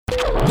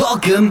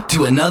Welcome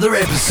to another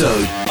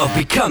episode of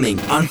Becoming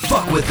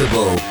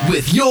Unfuckwithable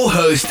with your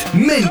host,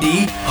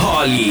 Mindy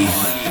Harley.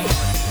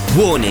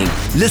 Warning,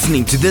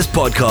 listening to this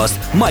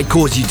podcast might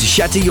cause you to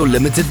shatter your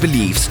limited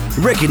beliefs,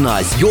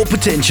 recognize your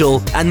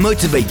potential, and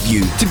motivate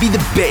you to be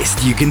the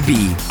best you can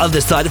be.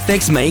 Other side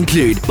effects may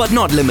include, but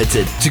not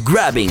limited to,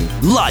 grabbing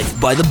life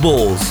by the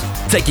balls,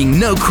 taking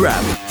no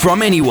crap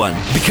from anyone,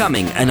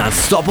 becoming an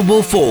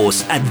unstoppable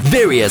force at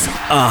various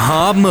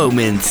aha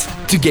moments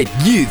to get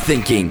you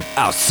thinking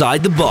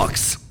outside the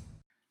box.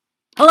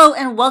 Hello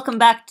and welcome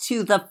back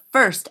to the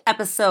first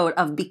episode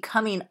of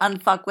Becoming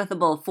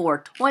Unfuckwithable for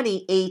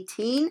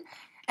 2018.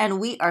 And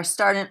we are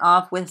starting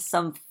off with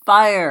some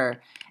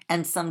fire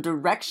and some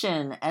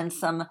direction and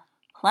some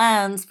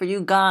plans for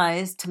you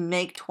guys to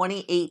make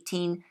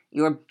 2018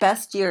 your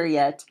best year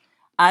yet.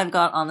 I've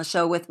got on the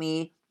show with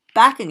me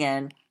back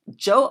again,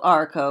 Joe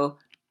Arco,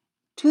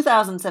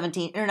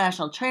 2017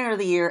 International Trainer of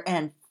the Year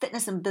and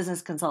Fitness and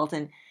Business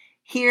Consultant,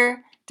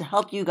 here to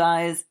help you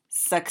guys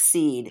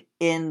succeed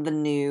in the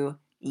new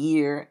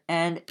year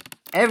and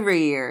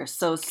every year.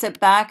 So sit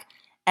back,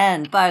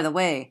 and by the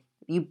way,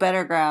 you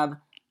better grab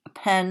a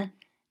pen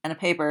and a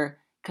paper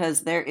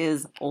because there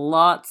is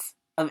lots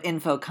of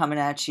info coming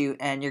at you,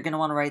 and you're going to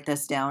want to write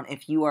this down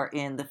if you are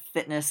in the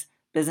fitness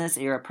business,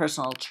 you're a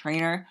personal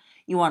trainer.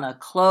 You want to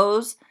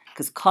close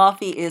because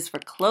coffee is for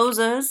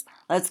closers.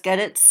 Let's get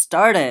it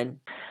started.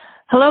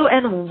 Hello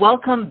and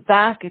welcome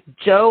back,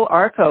 Joe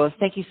Arco.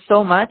 Thank you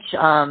so much.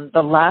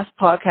 The last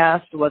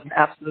podcast was an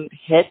absolute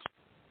hit.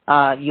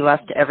 You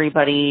left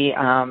everybody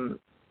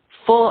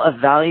full of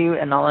value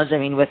and knowledge. I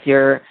mean, with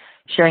your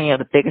sharing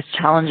the biggest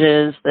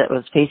challenges that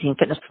was facing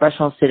fitness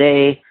professionals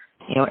today,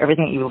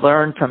 everything that you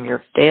learned from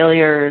your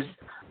failures,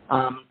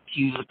 to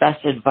the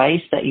best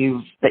advice that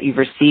you've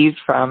received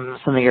from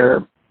some of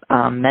your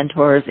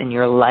mentors in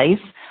your life.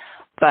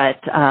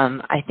 But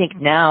I think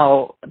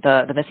now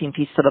the missing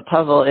piece to the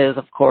puzzle is,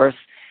 of course,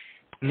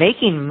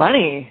 making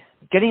money,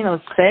 getting those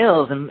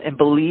sales and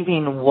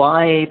believing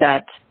why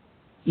that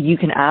you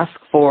can ask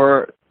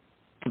for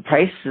the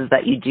prices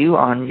that you do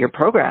on your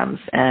programs.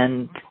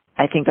 And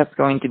I think that's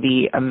going to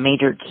be a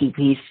major key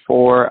piece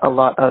for a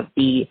lot of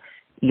the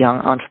young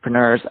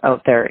entrepreneurs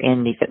out there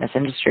in the fitness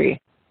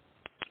industry.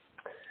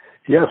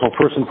 Yeah, so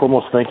first and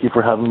foremost, thank you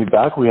for having me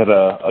back. We had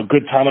a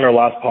good time on our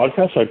last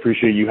podcast, so I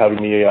appreciate you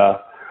having me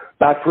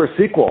back for a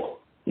sequel.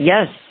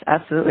 Yes,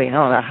 absolutely.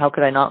 No, how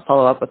could I not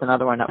follow up with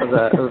another one? It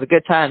was a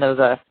good time. That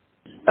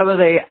was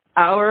a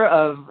hour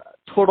of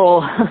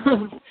total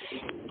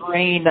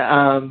brain.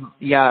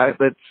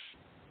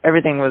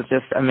 Everything was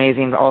just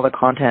amazing. All the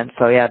content.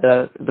 So yeah,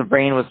 the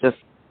brain was just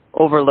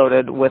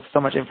overloaded with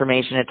so much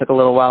information. It took a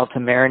little while to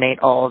marinate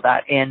all of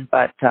that in,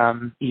 but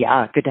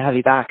good to have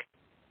you back.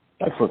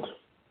 Excellent.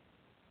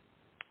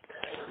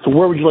 So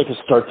where would you like to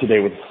start today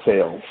with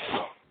sales?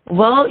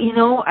 Well,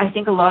 I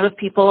think a lot of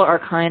people are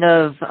kind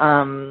of,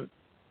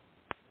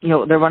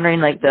 they're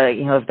wondering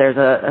if there's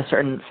a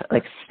certain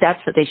steps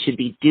that they should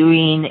be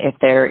doing, if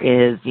there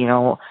is,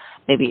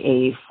 maybe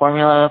a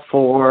formula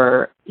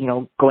for,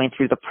 going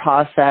through the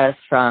process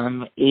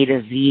from A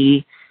to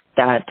Z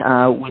that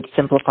would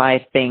simplify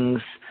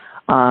things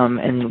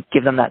and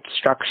give them that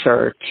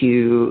structure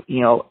to,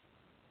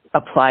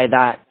 apply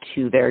that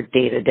to their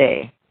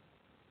day-to-day.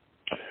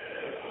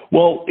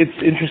 Well, it's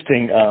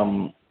interesting.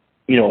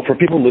 For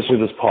people listening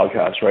to this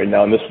podcast right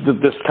now, and this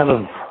kind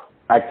of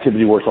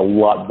activity works a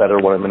lot better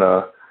when I'm in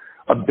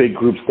a big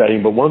group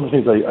setting. But one of the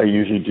things I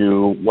usually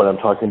do when I'm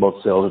talking about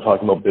sales or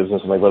talking about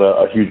business, and I've got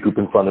a huge group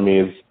in front of me,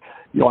 is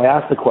I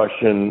ask the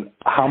question,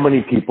 how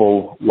many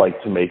people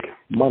like to make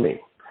money?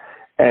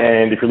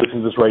 And if you're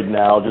listening to this right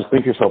now, just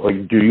think to yourself,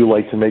 do you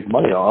like to make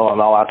money? And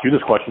I'll ask you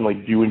this question,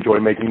 do you enjoy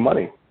making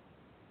money?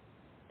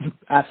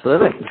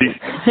 Absolutely.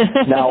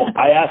 Now,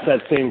 I ask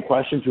that same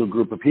question to a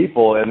group of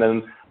people, and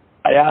then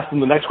I ask them,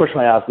 the next question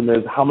I ask them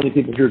is, how many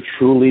people here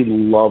truly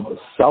love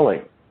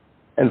selling?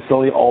 And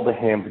slowly all the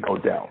hands go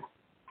down.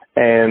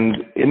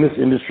 And in this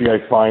industry,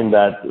 I find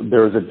that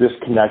there is a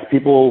disconnect.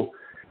 People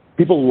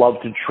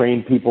love to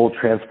train people,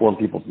 transform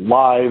people's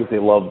lives. They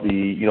love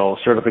the,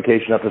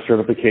 certification after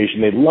certification.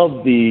 They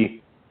love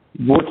the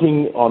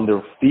working on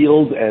their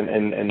field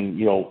and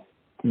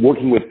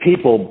working with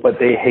people, but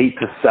they hate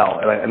to sell.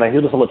 And I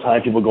hear this all the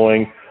time, people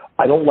going,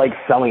 I don't like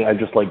selling, I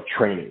just like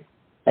training.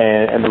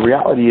 And the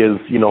reality is,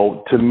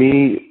 to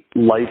me,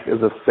 life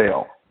is a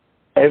sale.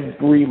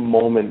 Every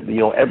moment,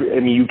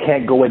 you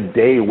can't go a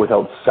day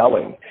without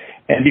selling.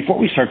 And before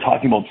we start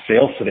talking about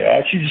sales today, I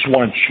actually just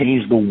want to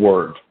change the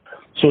word.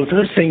 So instead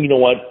of saying,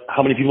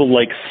 how many people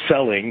like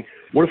selling,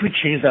 what if we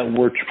change that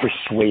word to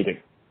persuading?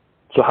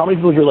 So how many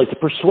people here like to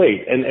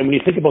persuade? And when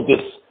you think about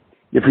this,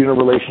 if you're in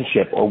a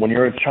relationship or when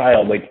you're a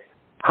child,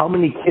 how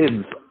many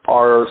kids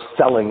are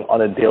selling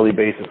on a daily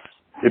basis?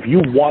 If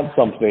you want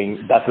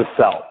something, that's a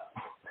sell.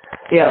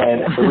 Yeah.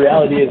 And the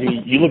reality is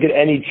you look at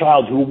any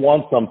child who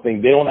wants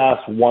something, they don't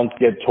ask once,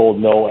 get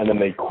told no, and then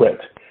they quit.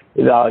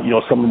 Some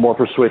are more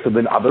persuasive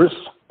than others.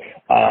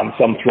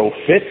 Some throw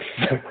fits.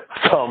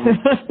 Some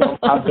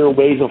have their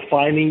ways of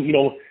finding,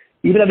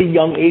 even at a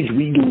young age,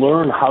 we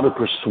learn how to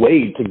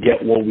persuade to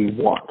get what we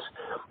want.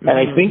 And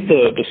I think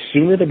the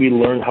sooner that we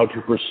learn how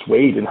to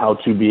persuade and how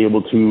to be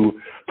able to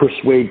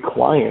persuade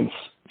clients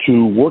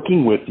to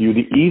working with you,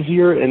 the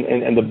easier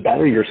and the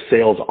better your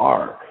sales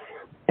are.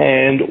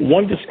 And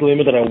one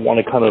disclaimer that I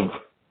want to kind of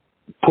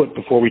put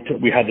before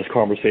we had this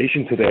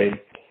conversation today,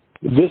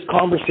 this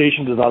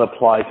conversation does not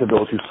apply to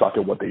those who suck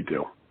at what they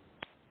do.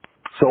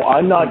 So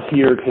I'm not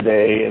here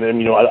today, and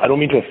I don't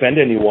mean to offend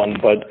anyone,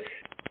 but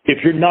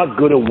if you're not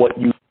good at what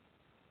you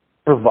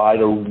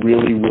provide a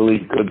really, really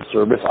good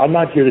service, I'm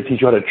not here to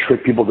teach you how to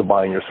trick people to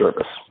buying your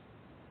service.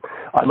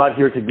 I'm not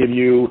here to give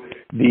you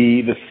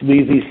the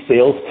sleazy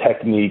sales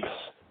techniques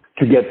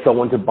to get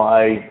someone to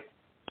buy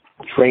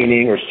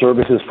training or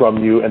services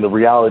from you, and the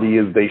reality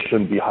is they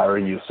shouldn't be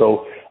hiring you.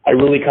 So I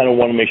really kind of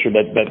want to make sure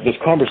that this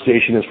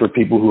conversation is for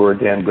people who are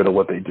damn good at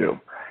what they do.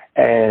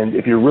 And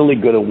if you're really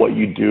good at what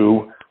you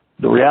do,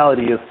 the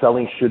reality is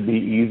selling should be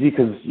easy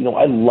because,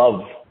 I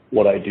love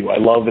what I do.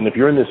 And if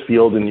you're in this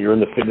field and you're in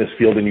the fitness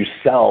field and you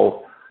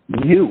sell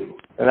you,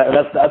 and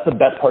that's the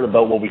best part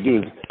about what we do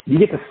is you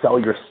get to sell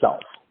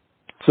yourself.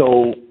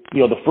 So,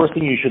 the first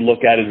thing you should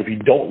look at is if you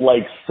don't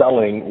like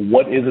selling,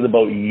 what is it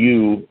about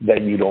you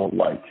that you don't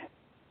like?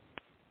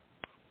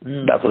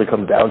 That's what it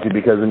comes down to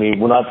because,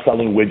 we're not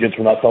selling widgets,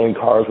 we're not selling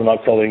cars, we're not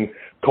selling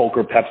Coke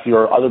or Pepsi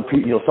or other,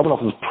 someone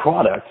else's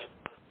product.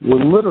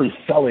 We're literally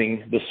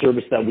selling the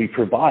service that we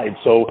provide.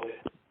 So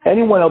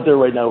anyone out there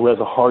right now who has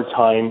a hard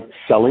time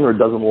selling or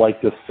doesn't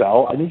like to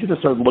sell, I need you to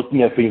start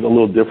looking at things a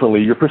little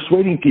differently. You're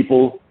persuading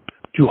people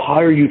to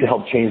hire you to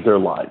help change their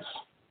lives.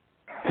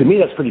 To me,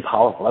 that's pretty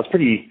powerful. That's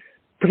pretty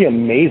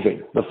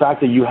amazing. The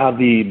fact that you have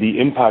the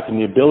impact and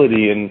the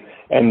ability and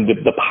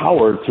the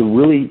power to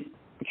really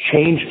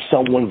change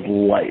someone's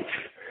life.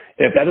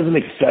 If that doesn't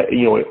excite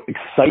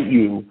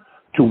you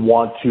to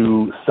want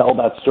to sell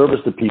that service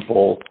to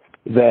people,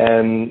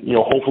 then,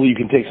 hopefully you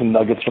can take some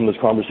nuggets from this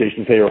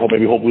conversation today, or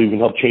hopefully you can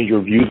help change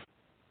your views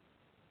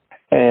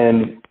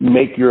and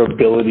make your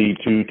ability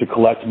to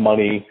collect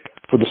money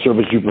for the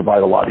service you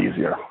provide a lot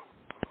easier.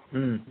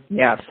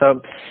 Yeah.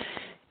 So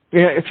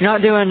if you're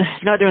not doing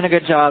a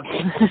good job,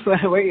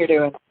 what you're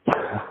doing,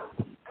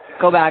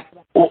 go back,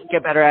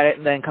 get better at it,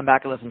 and then come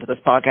back and listen to this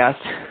podcast.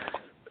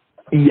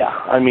 Yeah.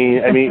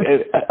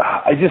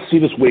 I just see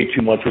this way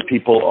too much where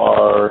people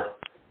are,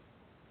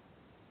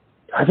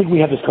 I think we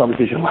had this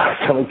conversation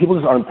last time. People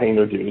just aren't paying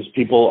their dues.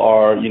 People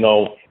are,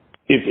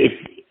 if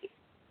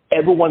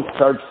everyone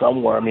starts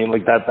somewhere,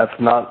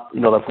 that's not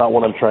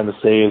what I'm trying to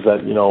say is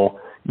that,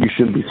 you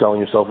shouldn't be selling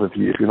yourself if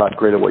you're not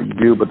great at what you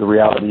do. But the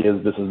reality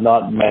is this is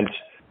not meant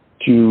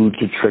to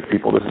trick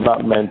people. This is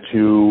not meant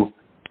to,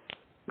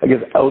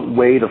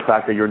 outweigh the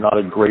fact that you're not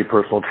a great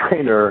personal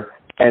trainer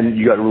and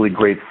you got really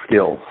great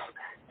skills.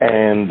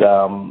 And,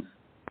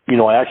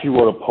 I actually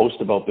wrote a post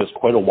about this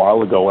quite a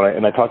while ago,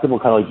 and I talked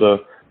about kind of like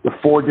the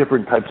 4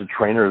 different types of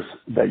trainers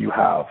that you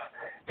have.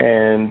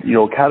 And,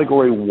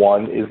 category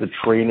 1 is the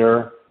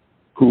trainer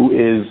who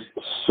is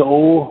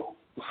so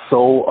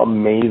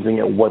amazing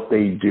at what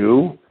they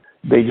do.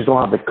 They just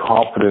don't have the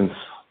confidence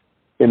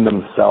in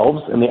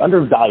themselves, and they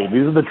undervalue.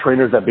 These are the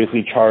trainers that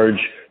basically charge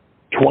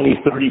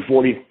 20, 30,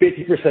 40,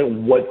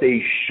 50% what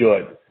they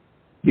should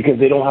because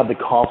they don't have the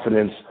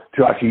confidence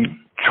to actually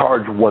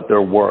charge what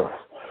they're worth.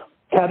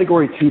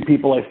 Category 2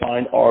 people I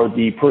find are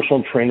the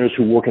personal trainers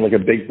who work in like a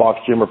big box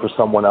gym or for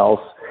someone else,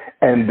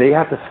 and they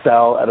have to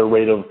sell at a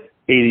rate of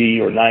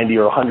 $80 or $90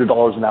 or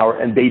 $100 an hour,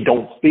 and they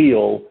don't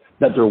feel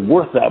that they're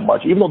worth that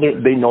much. Even though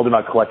they know they're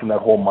not collecting that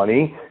whole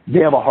money, they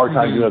have a hard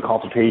time doing a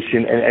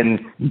consultation and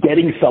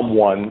getting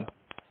someone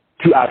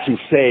to actually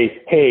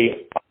say,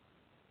 hey,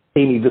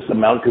 pay me this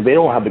amount, because they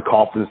don't have the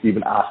confidence to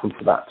even ask them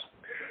for that.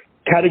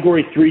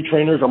 Category 3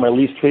 trainers are my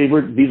least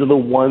favorite. These are the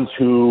ones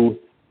who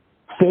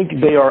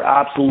think they are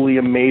absolutely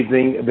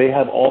amazing. They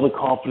have all the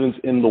confidence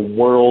in the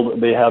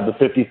world. They have the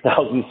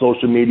 50,000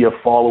 social media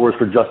followers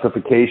for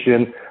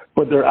justification,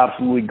 but they're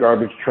absolutely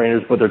garbage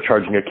trainers, but they're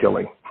charging a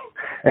killing.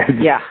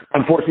 And yeah,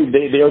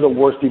 unfortunately, they are the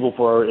worst people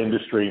for our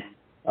industry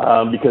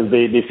because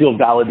they feel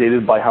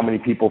validated by how many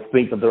people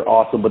think that they're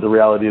awesome, but the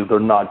reality is they're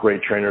not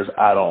great trainers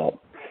at all.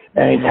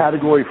 And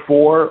category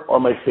 4 are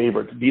my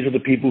favorites. These are the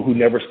people who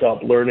never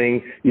stop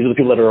learning. These are the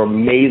people that are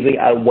amazing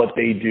at what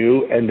they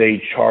do, and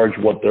they charge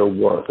what they're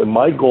worth. And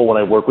my goal when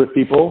I work with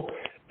people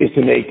is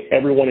to make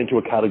everyone into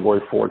a category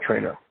 4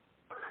 trainer.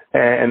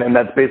 And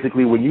that's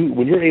basically when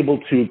you're able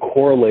to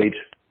correlate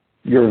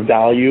your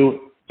value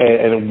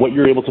and what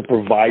you're able to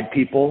provide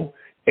people,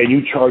 and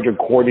you charge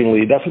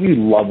accordingly, that's when you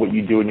love what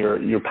you do and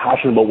you're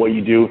passionate about what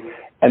you do.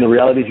 And the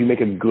reality is you make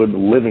a good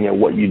living at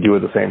what you do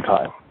at the same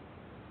time.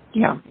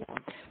 Yeah.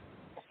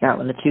 Yeah,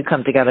 when the two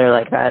come together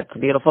like that, it's a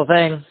beautiful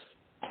thing.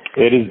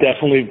 It is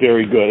definitely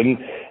very good. And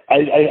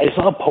I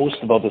saw a post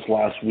about this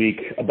last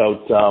week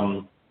about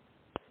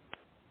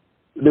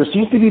there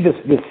seems to be this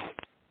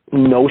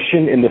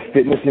notion in the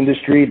fitness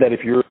industry that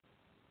if you're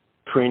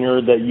a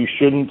trainer that you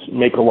shouldn't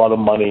make a lot of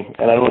money.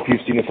 And I don't know if you've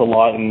seen this a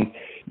lot. And,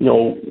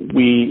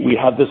 we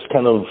have this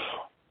kind of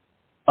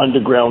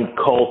underground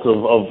cult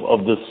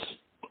of this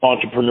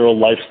entrepreneurial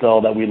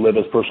lifestyle that we live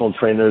as personal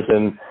trainers,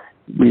 and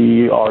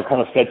we are kind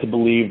of fed to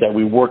believe that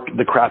we work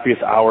the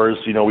crappiest hours.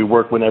 You know, we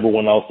work when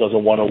everyone else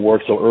doesn't want to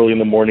work, so early in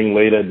the morning,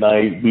 late at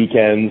night,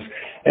 weekends,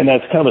 and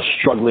that's kind of a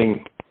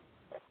struggling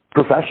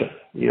profession,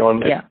 you know,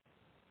 and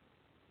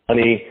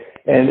money.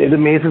 And it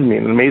amazes me.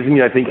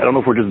 I think, I don't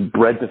know if we're just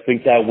bred to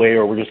think that way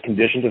or we're just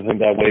conditioned to think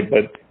that way,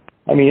 but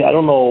I mean, I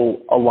don't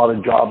know a lot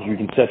of jobs where you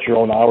can set your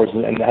own hours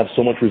and have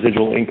so much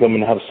residual income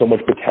and have so much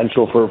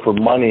potential for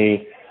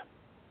money.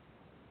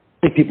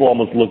 I think people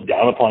almost look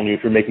down upon you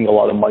if you're making a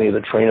lot of money as a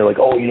trainer, like,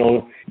 oh, you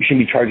know, you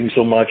shouldn't be charging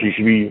so much, or you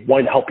should be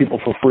wanting to help people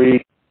for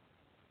free.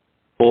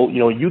 Well, you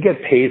know, you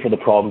get paid for the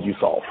problems you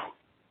solve.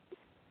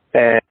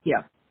 And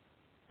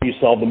you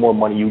solve, the more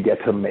money you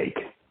get to make.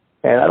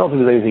 And I don't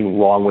think there's anything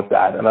wrong with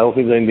that. And I don't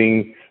think there's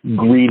anything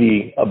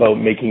greedy about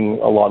making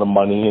a lot of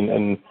money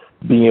and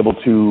being able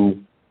to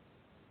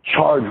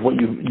charge what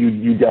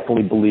you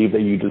definitely believe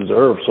that you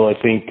deserve. So I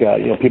think,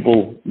 you know,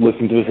 people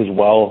listening to this as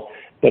well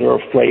that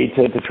are afraid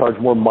to charge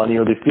more money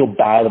or they feel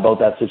bad about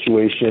that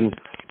situation.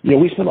 You know,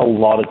 we spend a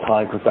lot of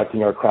time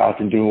perfecting our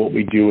craft and doing what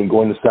we do and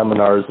going to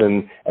seminars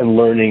and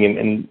learning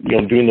and, you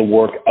know, doing the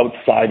work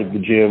outside of the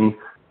gym,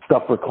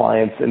 stuff for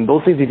clients. And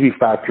those things need to be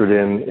factored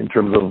in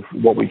terms of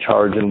what we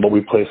charge and what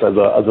we place as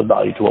a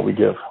value to what we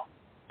give.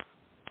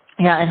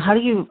 Yeah. And how do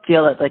you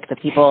feel that, like, the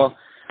people,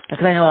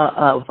 because I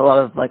know with a lot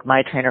of, like,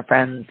 my trainer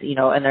friends, you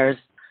know, and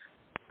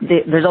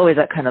there's always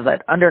that kind of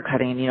that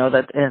undercutting, you know,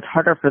 that and it's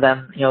harder for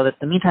them, you know, that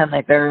in the meantime,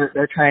 like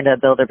they're trying to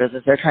build their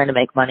business, they're trying to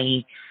make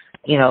money,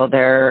 you know,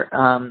 they're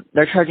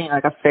charging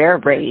like a fair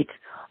rate.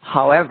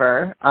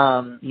 However,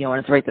 you know, and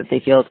it's a rate that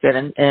they feel is good.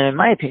 And in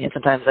my opinion,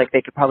 sometimes like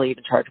they could probably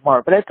even charge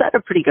more, but it's at a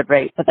pretty good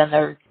rate, but then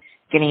they're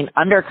getting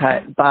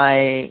undercut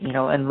by, you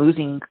know, and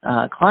losing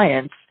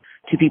clients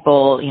to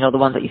people, you know, the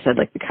ones that you said,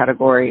 like the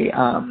category,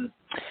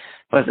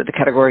 was it the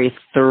category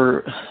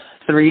 3?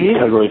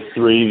 Category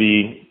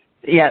 3,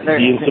 they're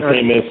the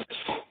Insta-famous.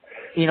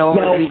 You know,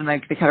 or even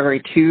like the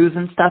category 2s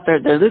and stuff,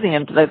 they're losing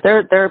them.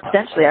 They're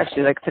potentially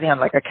actually like sitting on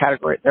like a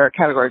category. They're a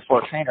category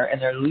 4 trainer, and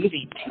they're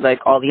losing to like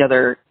all the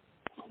other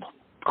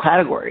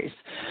categories.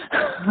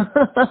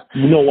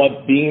 You know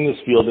what? Being in this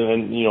field,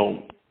 and you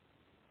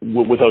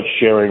know, without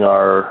sharing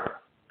our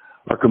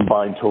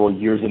combined total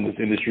years in this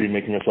industry,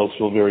 making ourselves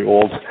feel very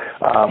old.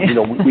 You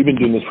know, we've been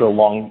doing this for a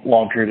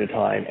long period of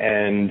time,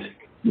 and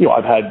you know,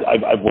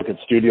 I've worked at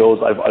studios,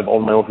 I've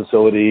owned my own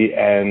facility,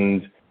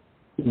 and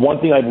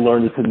one thing I've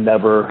learned is to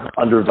never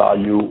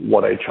undervalue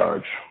what I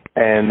charge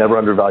and never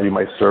undervalue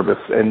my service.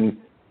 And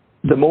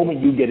the moment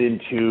you get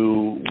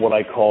into what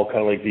I call kind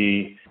of like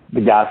the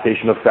gas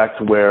station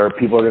effect, where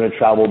people are going to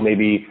travel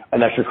maybe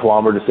an extra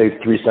kilometer to save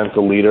 3 cents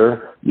a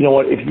liter, you know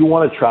what, if you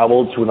want to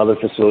travel to another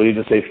facility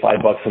to save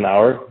 $5 an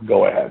hour,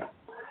 go ahead.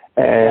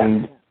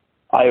 And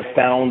I have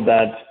found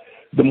that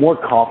the more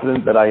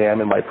confident that I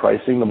am in my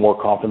pricing, the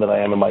more confident that I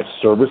am in my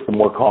service, the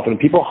more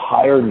confident people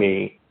hire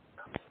me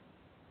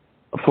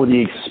for the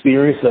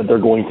experience that they're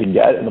going to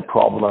get and the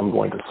problem I'm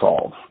going to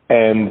solve.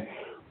 And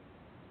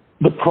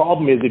the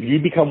problem is if you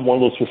become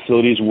one of those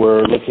facilities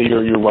where, let's say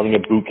you're running a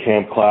boot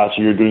camp class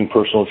or you're doing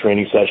personal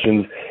training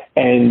sessions,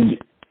 and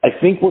I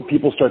think where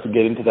people start to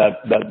get into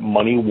that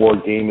money war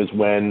game is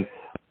when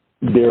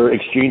they're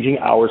exchanging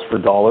hours for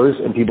dollars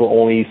and people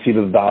only see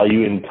the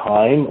value in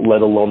time,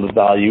 let alone the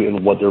value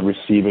in what they're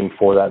receiving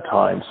for that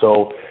time.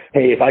 So,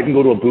 hey, if I can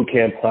go to a boot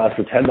camp class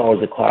for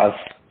 $10 a class,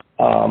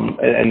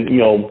 and you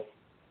know,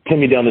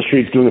 Timmy down the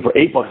street's doing it for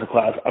 $8 a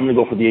class, I'm going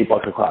to go for the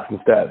 $8 a class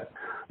instead.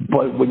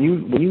 But when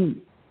you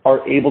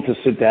are able to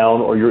sit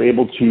down or you're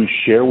able to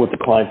share with the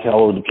clientele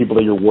or the people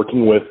that you're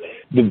working with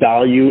the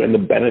value and the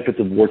benefits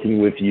of working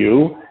with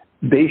you,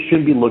 they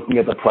should be looking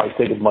at the price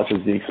tag as much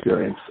as the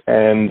experience.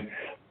 And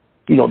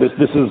you know, this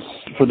is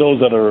for those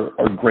that are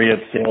great at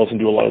sales and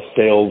do a lot of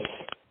sales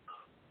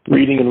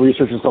reading and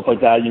research and stuff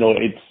like that. You know,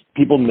 it's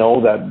people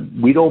know that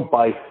we don't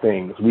buy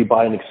things. We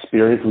buy an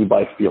experience. We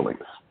buy feelings.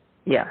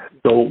 Yeah.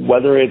 So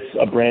whether it's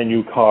a brand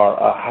new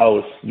car, a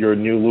house, your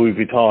new Louis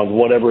Vuittons,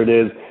 whatever it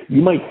is,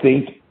 you might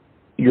think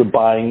you're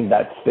buying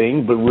that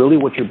thing, but really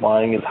what you're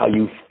buying is how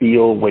you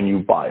feel when you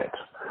buy it.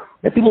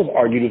 And people have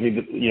argued with me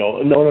that, you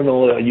know,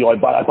 no, you know, I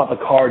bought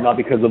the car not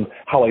because of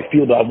how I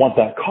feel that I want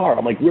that car.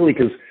 I'm like, really?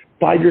 Because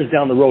 5 years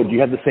down the road, do you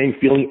have the same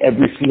feeling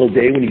every single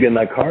day when you get in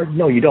that car?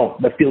 No, you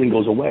don't. That feeling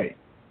goes away.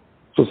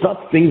 So it's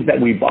not things that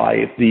we buy.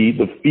 It's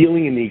the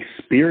feeling and the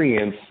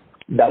experience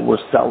that we're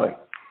selling.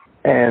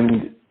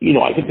 And, you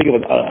know, I can think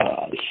of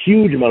a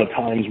huge amount of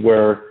times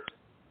where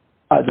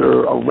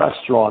either a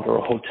restaurant or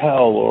a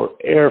hotel or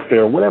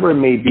airfare, whatever it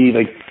may be,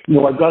 like, you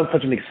know, I've gotten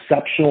such an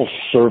exceptional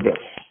service.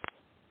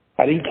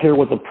 I didn't care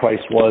what the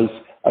price was.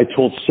 I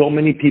told so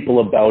many people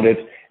about it.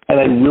 And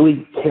I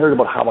really cared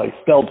about how I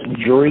felt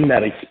during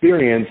that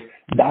experience.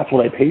 That's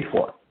what I paid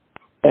for.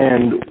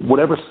 And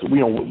whatever, you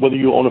know, whether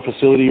you own a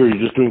facility or you're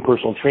just doing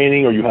personal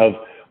training or you have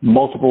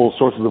multiple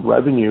sources of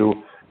revenue,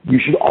 you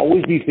should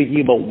always be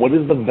thinking about what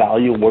is the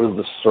value, what is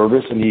the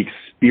service and the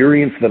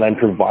experience that I'm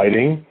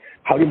providing.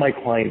 How do my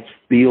clients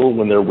feel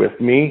when they're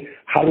with me?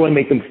 How do I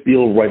make them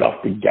feel right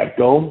off the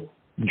get-go?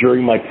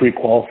 during my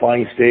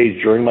pre-qualifying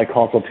stage, during my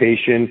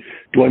consultation?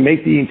 Do I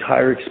make the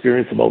entire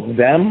experience about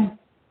them?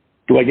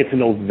 Do I get to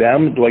know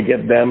them? Do I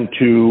get them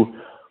to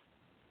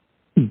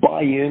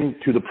buy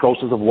into the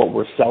process of what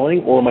we're selling?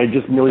 Or am I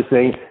just merely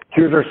saying,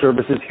 here's our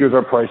services, here's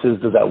our prices,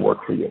 does that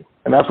work for you?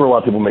 And that's where a lot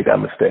of people make that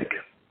mistake.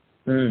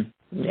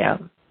 Yeah.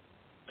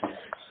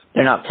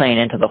 They're not playing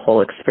into the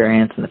whole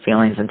experience and the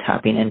feelings and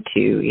tapping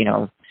into,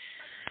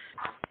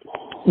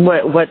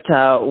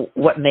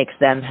 what makes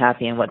them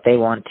happy and what they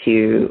want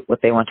to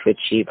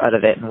achieve out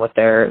of it, and what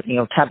they're,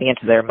 tapping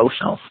into their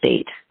emotional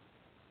state,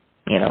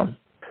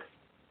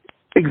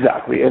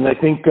 Exactly. And I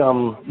think,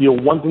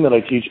 one thing that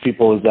I teach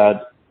people is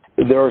that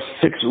there are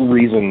 6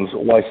 reasons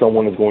why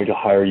someone is going to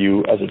hire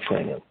you as a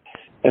trainer.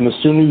 And the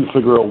sooner you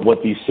figure out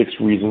what these 6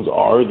 reasons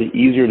are, the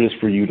easier it is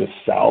for you to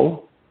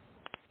sell.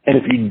 And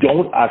if you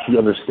don't actually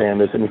understand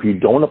this, and if you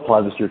don't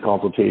apply this to your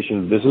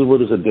consultations, this is where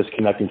there's a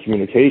disconnect in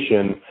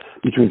communication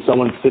between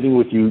someone sitting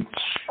with you,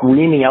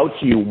 screaming out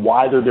to you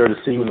why they're there to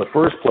see you in the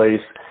first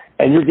place,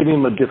 and you're giving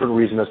them a different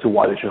reason as to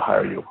why they should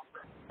hire you.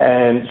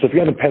 And so if you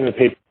have a pen and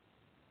paper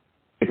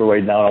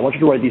right now, I want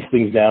you to write these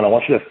things down. I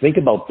want you to think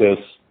about this.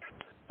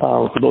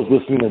 For those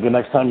listening, the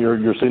next time you're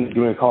sitting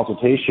doing a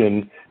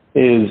consultation,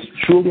 is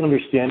truly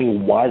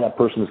understanding why that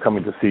person is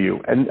coming to see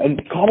you.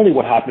 And commonly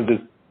what happens is,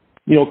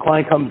 a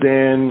client comes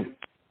in,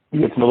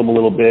 you get to know them a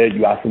little bit,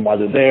 you ask them why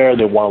they're there,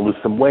 they want to lose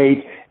some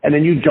weight, and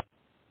then you jump,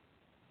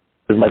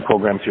 here's my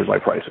programs, here's my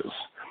prices.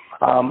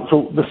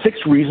 So the 6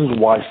 reasons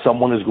why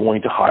someone is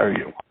going to hire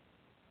you.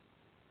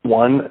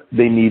 1,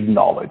 they need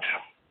knowledge.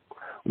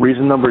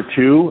 Reason number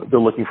 2, they're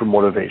looking for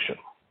motivation.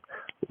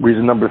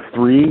 Reason number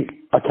 3,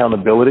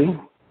 accountability.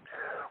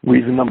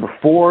 Reason number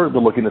 4,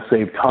 they're looking to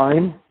save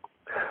time.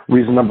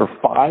 Reason number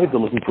 5, they're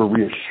looking for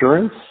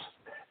reassurance.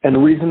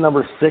 And reason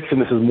number 6,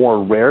 and this is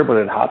more rare, but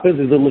it happens,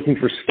 is they're looking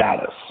for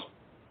status.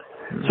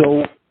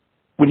 So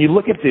when you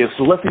look at this,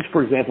 so let's say,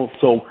 for example,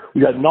 so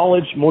we got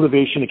knowledge,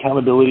 motivation,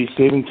 accountability,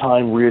 saving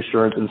time,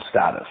 reassurance, and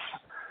status.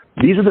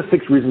 These are the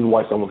 6 reasons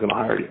why someone's going to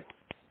hire you.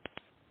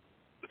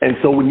 And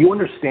so when you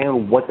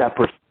understand what that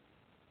person,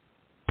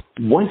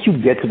 once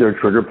you get to their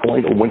trigger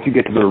point, or once you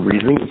get to their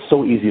reasoning, it's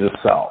so easy to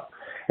sell.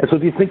 And so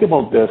if you think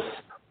about this,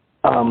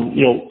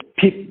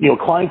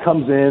 client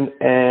comes in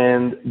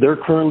and they're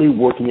currently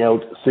working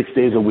out 6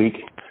 days a week.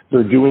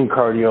 They're doing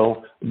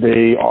cardio.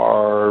 They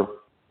are,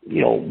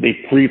 they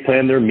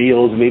pre-plan their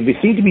meals. They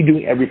seem to be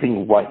doing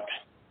everything right.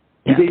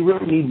 Do they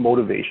really need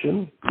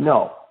motivation?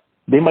 No.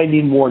 They might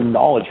need more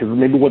knowledge, because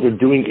maybe what they're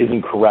doing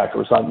isn't correct,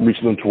 or it's not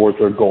reaching them towards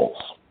their goals.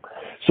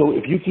 So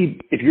if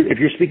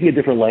you're speaking a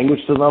different language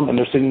to them, and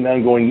they're sitting there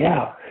and going,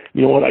 yeah,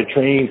 you know what, I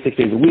train 6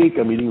 days a week,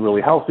 I'm eating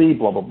really healthy,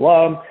 blah, blah,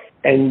 blah,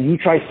 and you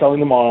try selling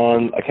them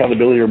on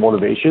accountability or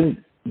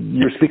motivation,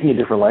 you're speaking a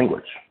different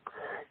language.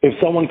 If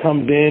someone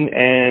comes in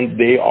and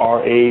they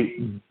are a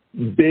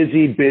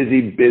busy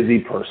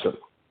person,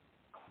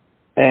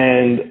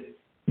 and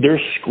they're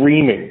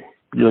screaming,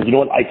 you're like, you know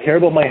what, I care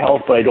about my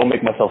health, but I don't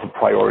make myself a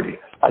priority.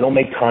 I don't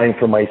make time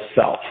for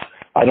myself.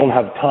 I don't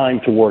have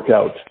time to work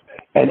out.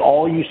 And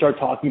all you start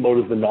talking about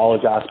is the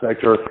knowledge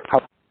aspect, or how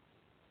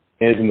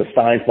it is and the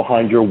science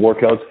behind your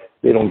workouts.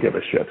 They don't give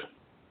a shit.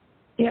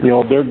 Yeah.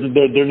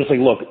 They're just like,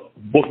 look,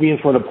 book me in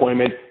for an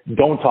appointment.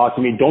 Don't talk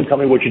to me. Don't tell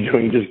me what you're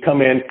doing. Just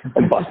come in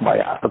and bust my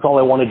ass. That's all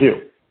I want to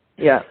do.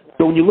 Yeah.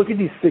 So when you look at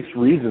these 6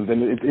 reasons,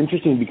 and it's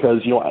interesting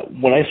because,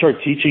 when I start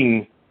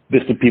teaching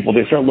this to people,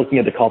 they start looking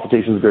at the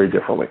consultations very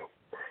differently.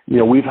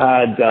 We've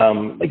had,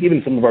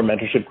 even some of our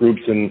mentorship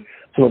groups and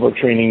some of our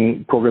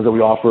training programs that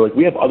we offer,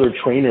 we have other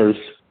trainers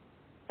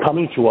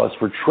coming to us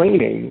for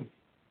training,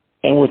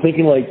 and we're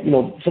thinking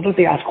sometimes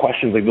they ask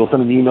questions, they'll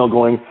send an email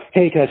going,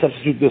 hey, can I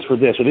substitute this for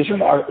this? Or they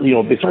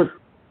start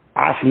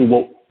asking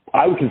what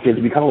I would consider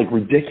to be kind of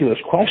ridiculous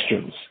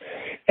questions.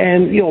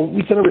 And,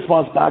 we send a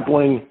response back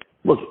going,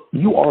 look,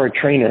 you are a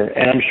trainer,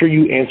 and I'm sure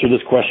you answer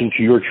this question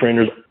to your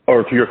trainers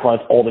or to your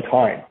clients all the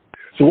time.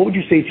 So what would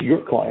you say to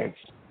your clients?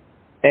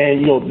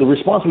 And, the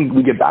response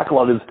we get back a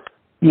lot is,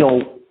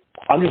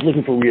 I'm just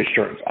looking for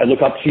reassurance. I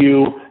look up to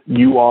you.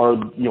 You are,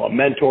 a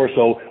mentor.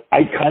 So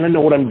I kind of know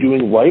what I'm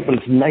doing right, but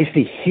it's nice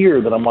to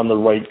hear that I'm on the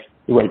right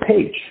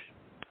page.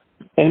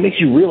 And it makes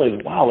you realize,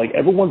 wow,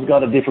 everyone's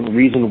got a different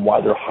reason why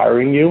they're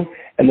hiring you.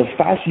 And the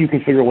faster you can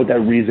figure out what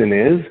that reason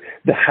is,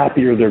 the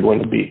happier they're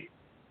going to be.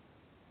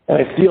 And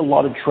I see a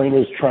lot of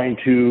trainers trying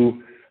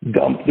to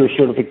dump their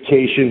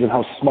certifications and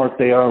how smart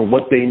they are and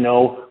what they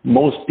know.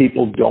 Most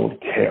people don't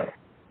care.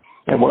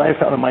 And what I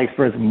found in my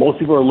experience, most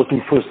people are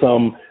looking for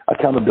some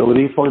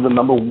accountability. Probably the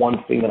number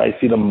one thing that I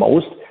see the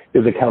most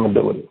is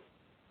accountability.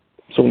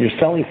 So when you're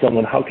selling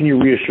someone, how can you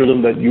reassure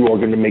them that you are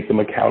going to make them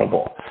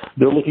accountable?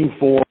 They're looking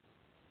for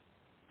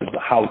the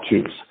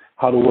how-tos,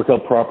 how to work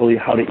out properly,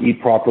 how to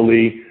eat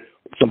properly.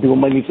 Some people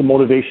might need some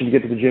motivation to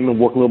get to the gym and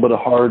work a little bit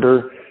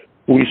harder.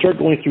 When you start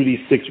going through these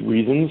 6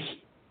 reasons,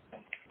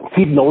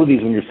 keep note of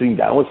these when you're sitting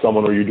down with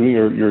someone, or you're doing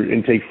your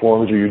intake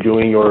forms, or you're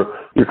doing your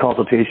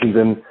consultations,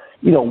 and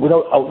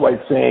without outright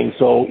saying,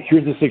 so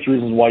here's the 6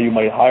 reasons why you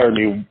might hire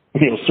me,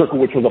 circle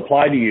which ones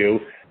apply to you.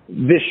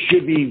 This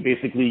should be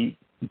basically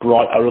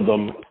brought out of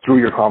them through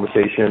your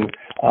conversation,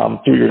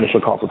 through your initial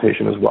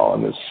consultation as well.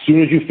 And as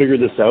soon as you figure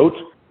this out,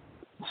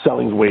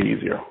 selling's way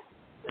easier.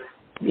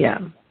 Yeah.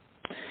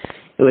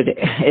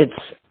 It's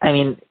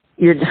having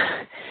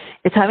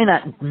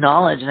that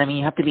knowledge, and I mean,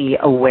 you have to be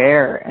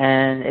aware,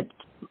 and it's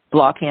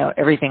blocking out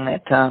everything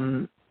that,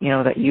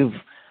 that you've,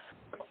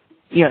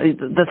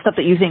 the stuff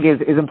that you think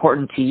is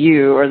important to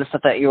you, or the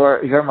stuff that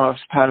you're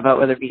most proud about,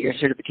 whether it be your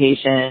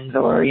certifications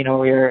or,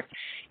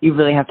 you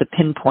really have to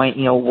pinpoint,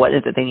 what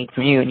is it they need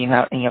from you, and you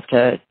have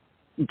to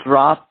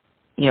drop,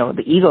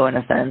 the ego in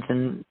a sense,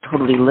 and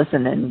totally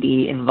listen and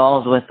be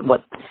involved with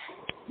what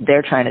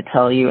they're trying to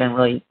tell you, and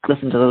really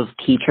listen to those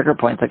key trigger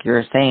points, like you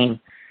were saying,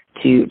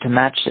 to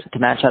match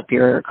up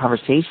your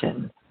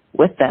conversation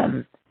with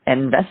them,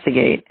 and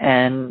investigate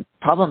and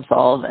problem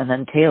solve, and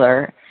then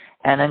tailor,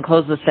 and then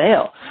close the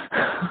sale.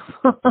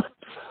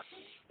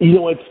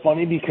 It's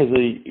funny because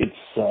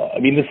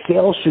the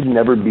sale should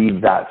never be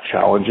that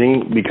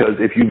challenging, because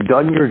if you've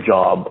done your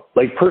job,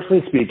 like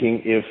personally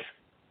speaking, if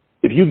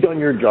you've done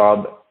your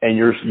job and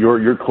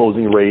your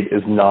closing rate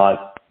is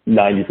not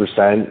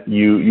 90%,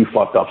 you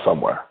fucked up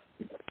somewhere.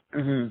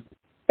 Mm-hmm.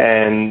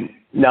 And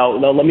now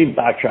let me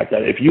backtrack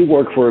that. If you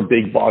work for a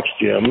big box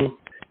gym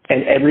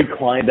and every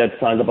client that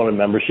signs up on a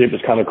membership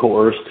is kind of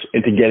coerced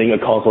into getting a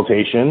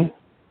consultation,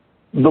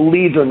 the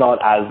leads are not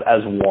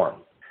as warm.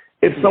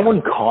 If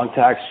someone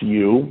contacts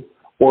you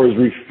or is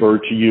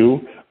referred to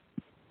you,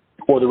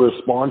 or they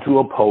respond to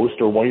a post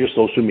or one of your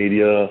social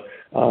media,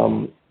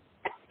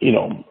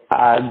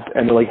 ads,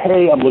 and they're like,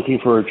 hey, I'm looking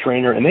for a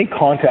trainer, and they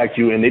contact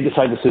you and they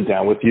decide to sit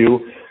down with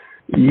you,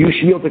 you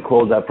should be able to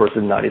close that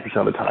person 90%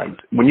 of the time.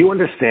 When you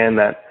understand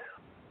that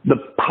the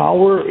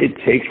power it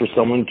takes for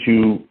someone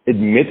to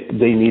admit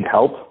they need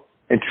help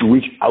and to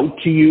reach out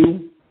to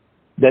you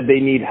that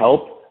they need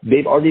help,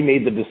 they've already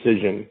made the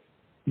decision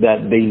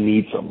that they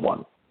need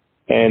someone.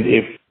 And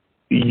if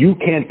you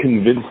can't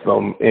convince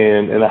them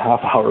in a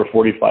half hour or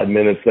 45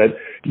 minutes that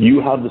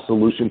you have the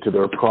solution to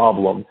their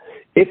problem,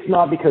 it's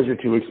not because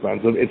you're too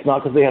expensive. It's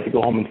not because they have to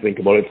go home and think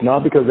about it. It's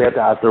not because they have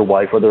to ask their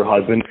wife or their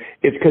husband.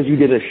 It's because you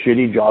did a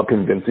shitty job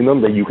convincing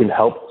them that you can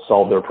help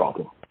solve their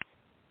problem.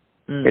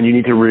 And you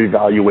need to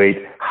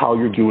reevaluate how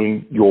you're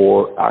doing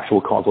your actual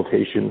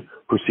consultation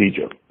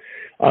procedure.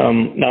 Now,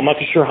 I'm not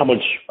too sure how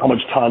much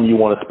time you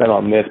want to spend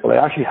on this, but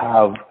I actually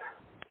have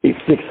a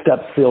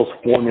 6-step sales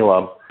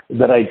formula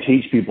that I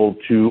teach people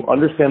to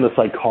understand the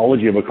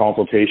psychology of a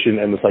consultation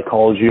and the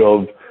psychology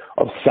of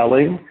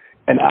selling,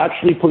 and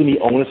actually putting the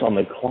onus on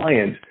the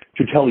client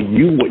to tell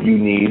you what you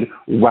need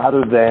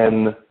rather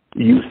than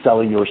you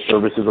selling your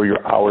services or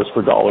your hours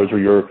for dollars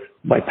or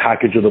my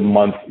package of the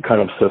month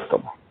kind of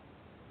system.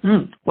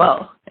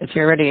 Well, if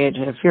you're ready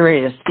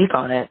to speak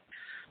on it,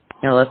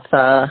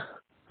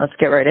 let's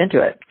get right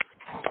into it.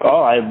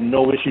 Oh, I have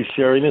no issue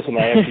sharing this, and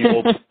I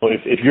actually hope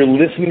if you're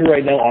listening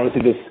right now,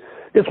 honestly,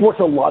 this works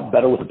a lot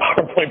better with a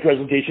PowerPoint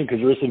presentation because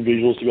there are some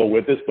visuals to go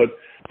with this. But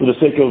for the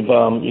sake of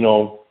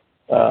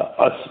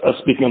us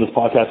speaking on this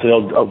podcast today,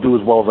 I'll do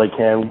as well as I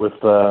can with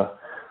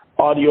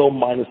audio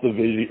minus the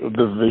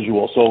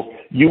visual. So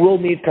you will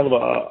need kind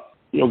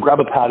of grab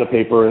a pad of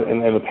paper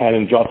and a pen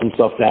and jot some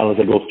stuff down as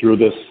I go through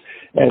this.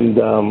 And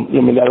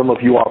I don't know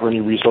if you offer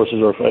any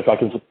resources or if I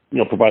can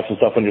provide some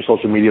stuff on your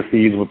social media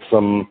feeds with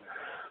some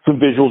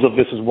visuals of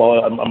this as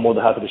well. I'm more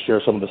than happy to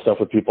share some of the stuff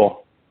with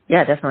people.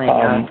 Yeah, definitely.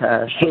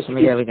 Social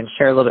media, we can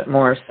share a little bit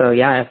more. So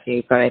yeah, if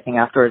you've got anything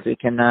afterwards, we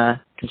can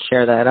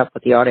share that up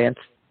with the audience.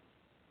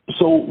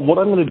 So what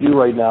I'm going to do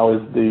right now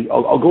is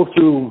I'll go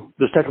through.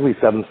 There's technically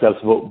 7 steps,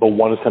 but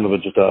one is kind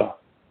of just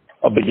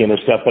a beginner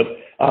step. But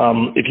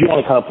if you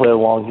want to kind of play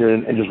along here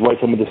and just write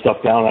some of this stuff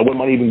down, I wouldn't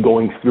mind even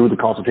going through the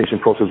consultation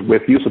process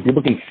with you so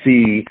people can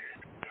see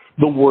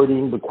the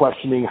wording, the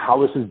questioning,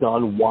 how this is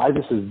done, why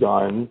this is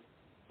done,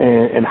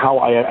 and how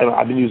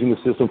I've been using the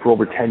system for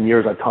over 10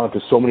 years. I've taught it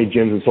to so many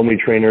gyms and so many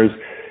trainers.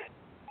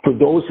 For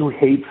those who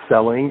hate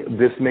selling,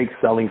 this makes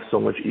selling so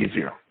much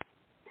easier.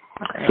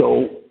 Okay.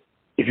 So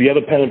if you have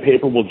a pen and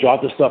paper, we'll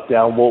jot this stuff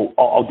down.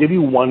 I'll give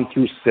you 1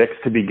 through 6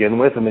 to begin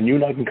with, and then you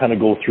and I can kind of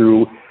go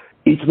through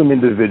each of them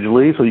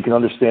individually so you can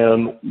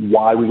understand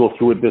why we go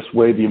through it this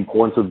way, the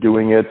importance of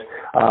doing it,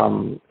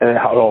 and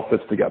how it all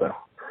fits together.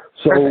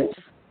 So Perfect.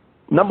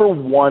 Number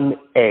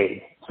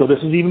 1A. So this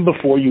is even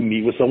before you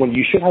meet with someone.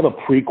 You should have a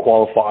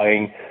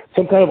pre-qualifying,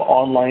 some kind of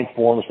online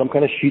form or some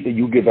kind of sheet that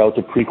you give out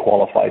to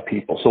pre-qualify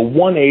people. So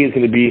 1A is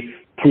going to be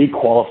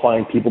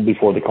pre-qualifying people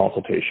before the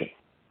consultation.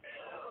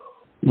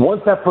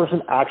 Once that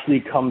person actually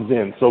comes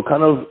in, so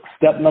kind of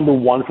step number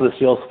 1 for the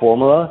sales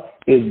formula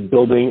is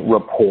building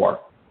rapport.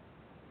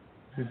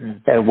 Mm-hmm.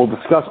 And we'll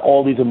discuss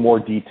all these in more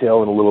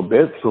detail in a little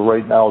bit. So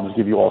right now, I'll just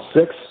give you all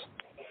 6.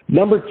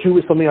 Number 2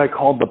 is something I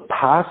call the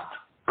past,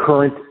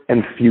 current,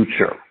 and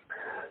future.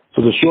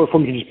 So the short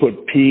form, you can just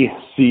put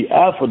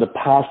PCF, or the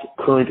past,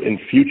 current, and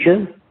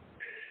future.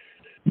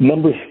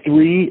 Number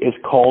 3 is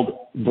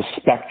called the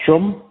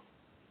spectrum.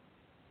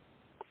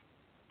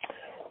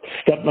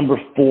 Step number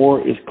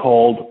 4 is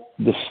called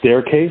the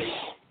staircase.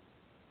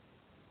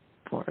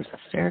 4 is the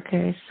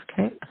staircase,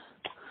 okay.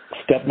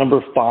 Step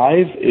number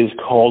 5 is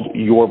called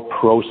your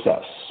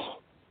process.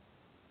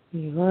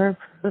 Your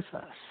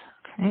process.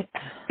 Okay.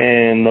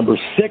 And number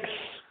 6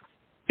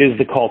 is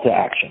the call to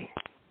action.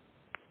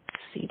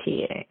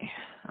 CTA.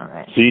 All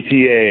right.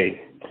 CTA.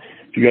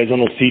 If you guys don't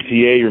know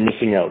CTA, you're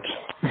missing out.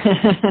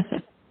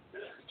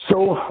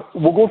 So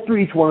we'll go through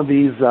each one of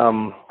these.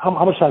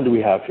 How much time do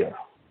we have here?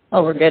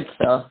 Oh, we're good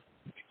still.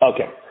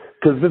 Okay.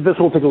 Because this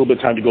will take a little bit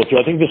of time to go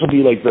through. I think this will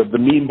be like the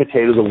meat and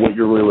potatoes of what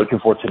you're really looking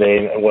for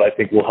today and what I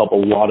think will help a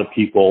lot of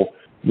people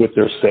with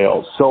their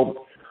sales.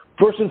 So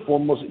first and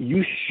foremost,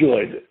 you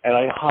should, and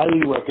I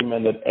highly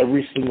recommend that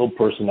every single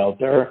person out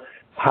there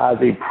has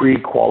a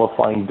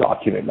pre-qualifying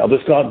document. Now,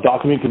 this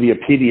document could be a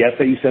PDF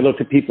that you send out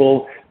to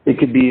people. It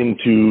could be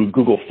into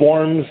Google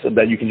Forms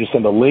that you can just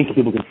send a link and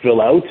people can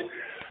fill out.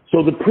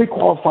 So the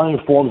pre-qualifying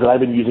forms that I've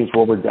been using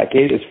for over a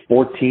decade is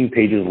 14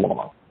 pages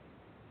long.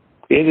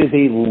 It is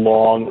a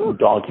long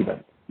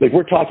document. Like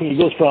we're talking, it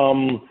goes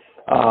from,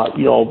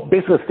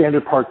 basically a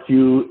standard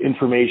PAR-Q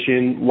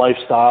information,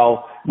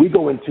 lifestyle. We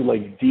go into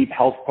like deep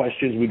health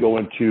questions. We go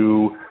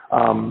into,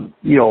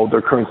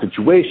 their current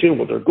situation,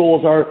 what their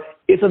goals are.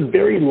 It's a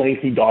very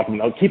lengthy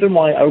document. Now keep in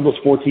mind, out of those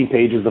 14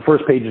 pages, the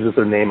first page is just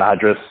their name,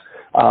 address.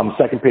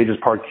 Second page is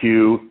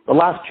PAR-Q. The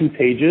last 2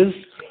 pages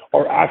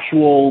are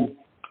actual,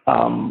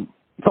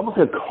 it's almost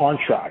like a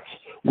contract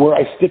where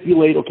I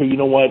stipulate, okay, you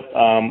know what,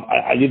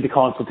 I need the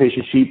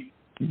consultation sheet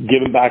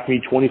given back to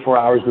me 24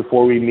 hours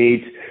before we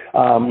meet.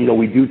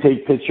 We do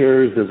take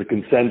pictures. There's a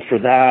consent for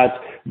that.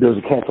 There's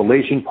a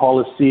cancellation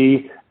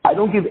policy. I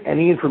don't give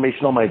any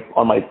information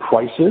on my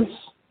prices,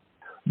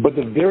 but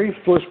the very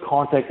first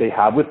contact they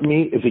have with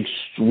me is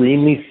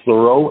extremely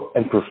thorough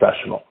and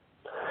professional.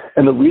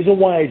 And the reason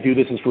why I do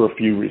this is for a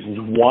few reasons.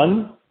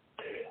 One,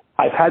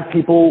 I've had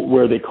people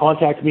where they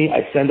contact me,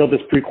 I send out this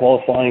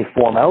pre-qualifying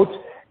form out,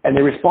 and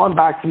they respond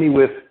back to me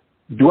with,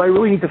 do I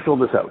really need to fill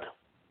this out?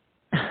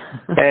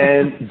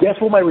 And guess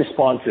what my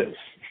response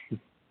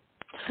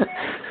is?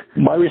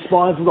 My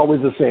response is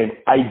always the same.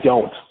 I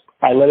don't.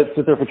 I let it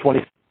sit there for 20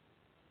 minutes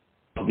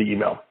of the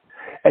email.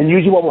 And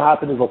usually what will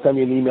happen is they'll send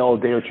me an email a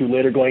day or two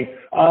later going,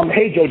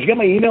 hey, Joe, did you get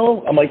my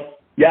email? I'm like,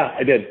 yeah,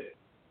 I did.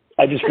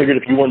 I just figured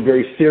if you weren't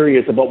very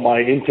serious about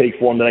my intake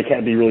form, then I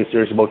can't be really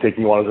serious about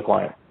taking you on as a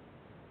client.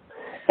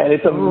 And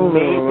it's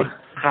amazing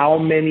how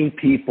many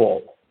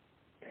people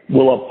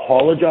will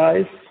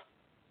apologize,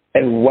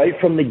 and right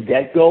from the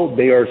get-go,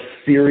 they are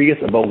serious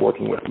about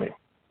working with me.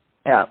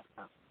 Yeah.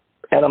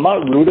 And I'm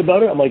not rude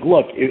about it. I'm like,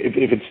 look,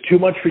 if it's too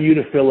much for you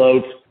to fill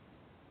out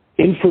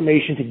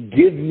information to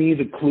give me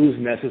the clues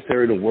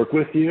necessary to work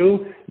with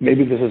you,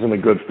 maybe this isn't a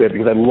good fit,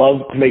 because I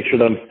love to make sure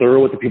that I'm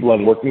thorough with the people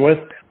I'm working with.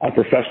 I'm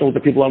professional with the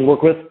people I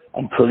work with.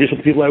 I'm courteous with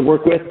the people I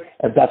work with.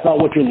 If that's not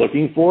what you're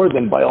looking for,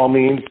 then by all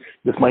means,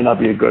 this might not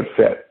be a good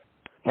fit.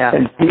 Yeah.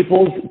 And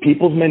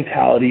people's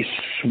mentality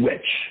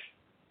switch.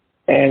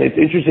 And it's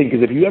interesting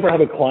because if you ever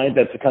have a client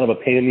that's kind of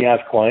a pain in the ass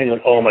client, you're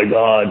like, oh my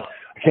God,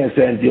 I can't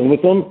stand dealing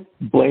with them,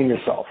 blame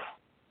yourself.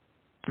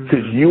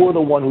 Because you are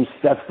the one who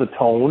sets the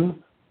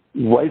tone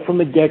right from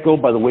the get-go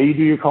by the way you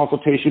do your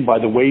consultation, by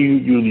the way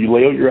you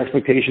lay out your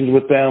expectations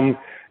with them.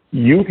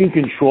 You can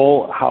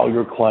control how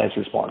your clients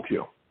respond to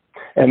you.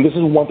 And this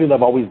is one thing that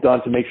I've always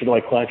done to make sure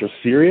that my clients are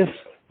serious.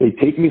 They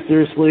take me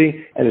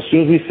seriously, and as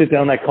soon as we sit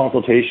down that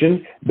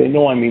consultation, they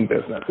know I mean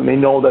business, and they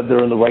know that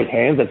they're in the right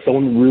hands, that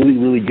someone really,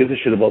 really gives a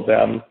shit about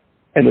them,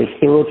 and they're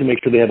thorough to make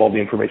sure they have all the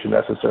information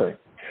necessary.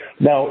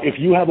 Now, if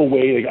you have a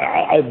way, like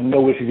I have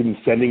no issues in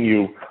sending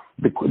you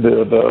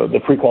the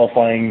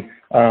pre-qualifying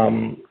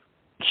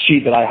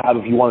sheet that I have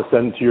if you want to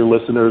send it to your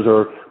listeners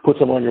or put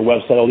something on your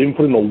website. I'll even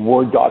put it in a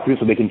Word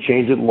document so they can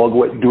change it,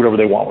 logo it, do whatever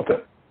they want with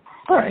it.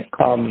 All right.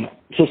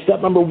 So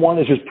step number 1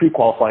 is just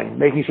pre-qualifying,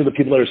 making sure the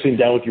people that are sitting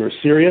down with you are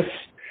serious.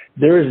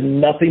 There is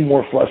nothing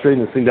more frustrating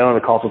than sitting down on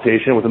a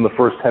consultation. Within the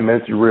first 10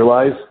 minutes, you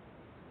realize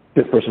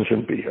this person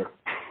shouldn't be here.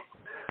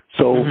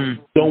 So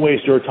don't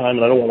waste your time,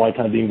 and I don't want my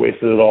time being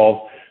wasted at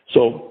all.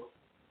 So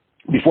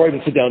before I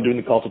even sit down doing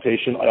the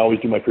consultation, I always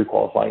do my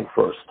pre-qualifying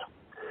first.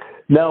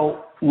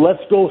 Now,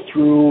 let's go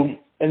through,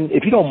 and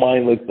if you don't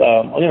mind, I'm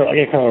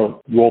gonna kind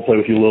of role play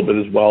with you a little bit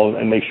as well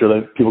and make sure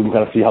that people can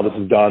kind of see how this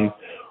is done.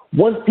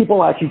 Once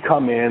people actually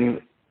come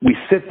in, we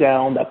sit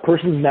down, that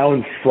person's now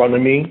in front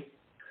of me,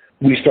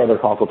 we start our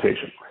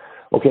consultation.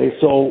 Okay,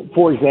 so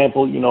for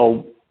example,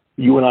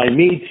 you and I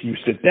meet, you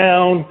sit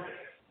down.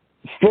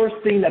 First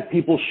thing that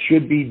people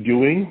should be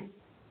doing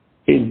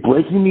is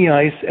breaking the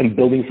ice and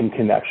building some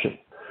connection.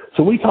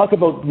 So we talk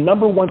about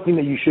number 1 thing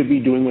that you should be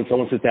doing when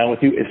someone sits down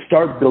with you is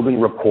start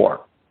building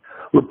rapport.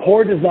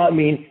 Rapport does not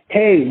mean,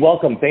 hey,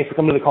 welcome, thanks for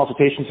coming to the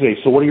consultation today.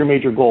 So what are your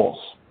major goals?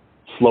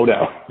 Slow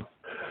down.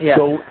 Yeah.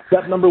 So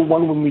step number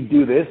 1 when we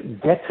do this,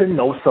 get to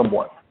know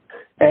someone.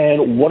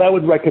 And what I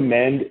would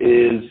recommend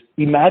is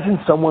imagine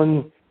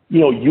someone,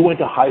 you went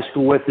to high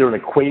school with, they're an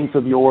acquaintance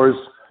of yours.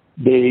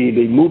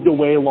 They moved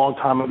away a long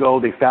time ago.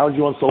 They found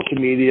you on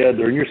social media.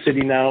 They're in your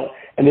city now,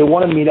 and they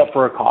want to meet up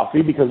for a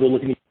coffee because they're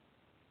looking.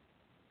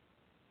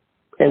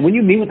 And when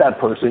you meet with that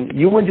person,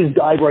 you wouldn't just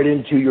dive right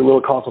into your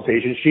little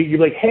consultation sheet. You're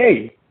like,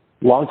 hey,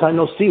 Long time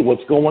no see.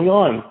 What's going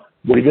on?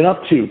 What have you been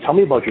up to? Tell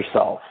me about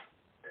yourself.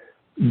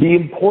 The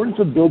importance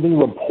of building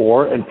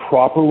rapport and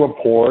proper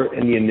rapport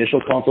in the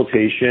initial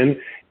consultation,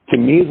 to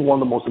me, is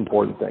one of the most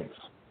important things.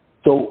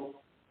 So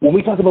when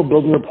we talk about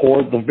building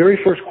rapport, the very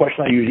first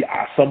question I usually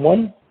ask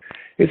someone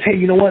is, hey,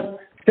 you know what?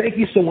 Thank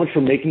you so much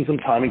for making some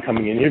time and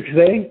coming in here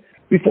today.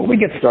 Before we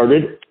get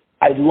started,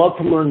 I'd love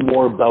to learn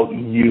more about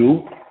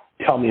you.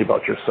 Tell me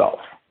about yourself.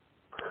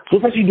 So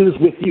let's actually do this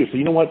with you. So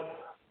you know what?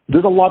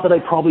 There's a lot that I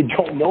probably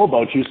don't know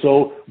about you.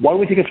 So why don't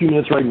we take a few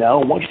minutes right now?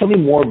 Why don't you tell me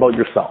more about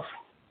yourself?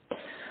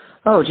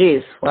 Oh,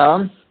 geez.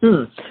 Well,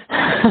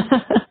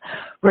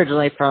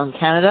 originally from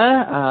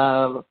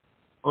Canada,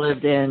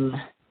 lived in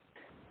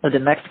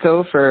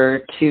Mexico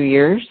for 2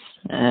 years,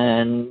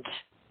 and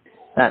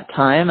that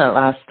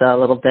last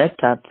little bit,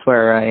 that's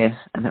where I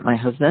met my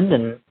husband,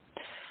 and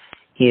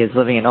he is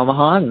living in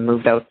Omaha and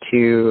moved out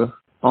to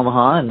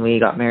Omaha, and we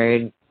got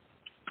married,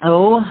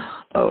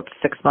 about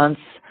 6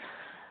 months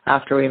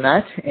after we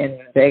met in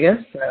Vegas.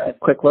 A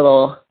quick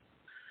little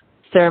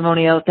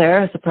ceremony out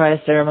there, a surprise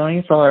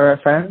ceremony for all of our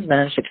friends.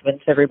 Managed to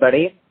convince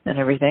everybody and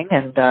everything,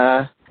 and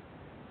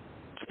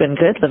it's been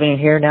good living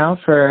here now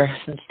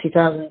since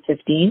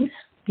 2015,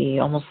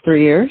 almost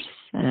 3 years,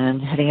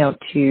 and heading out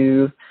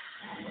to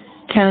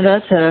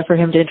Canada for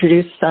him to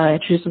introduce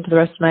him to the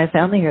rest of my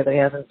family here that he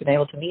hasn't been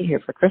able to meet here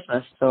for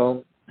Christmas.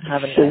 So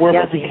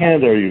whereabouts in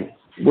Canada are you?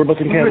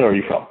 Whereabouts in Canada are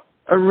you from?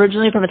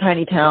 Originally from a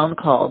tiny town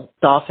called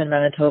Dauphin,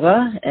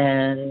 Manitoba,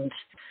 and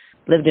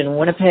lived in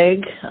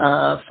Winnipeg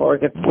for a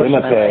good portion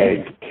of my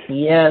life.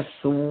 Yes,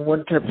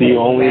 winter. The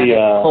only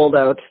cold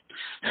out.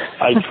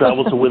 I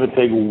travel to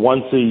Winnipeg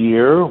once a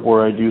year,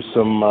 where I do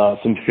some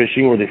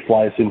fishing, where they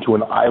fly us into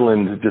an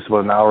island just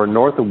about an hour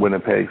north of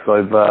Winnipeg. So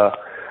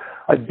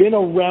I've been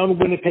around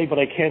Winnipeg, but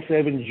I can't say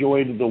I've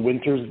enjoyed the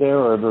winters there,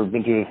 or ever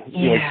been to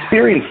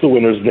experience the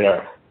winters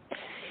there.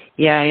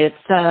 Yeah,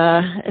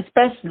 it's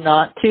best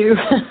not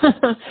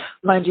to.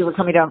 Mind you, we're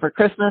coming down for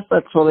Christmas.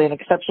 That's totally an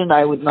exception.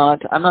 I'm not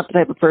the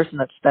type of person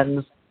that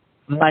spends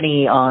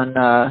money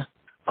on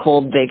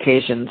cold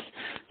vacations.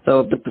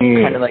 So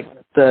kind of like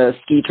the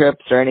ski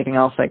trips or anything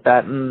else like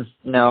that,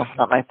 no,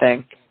 not my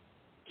thing.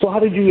 So how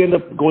did you end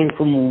up going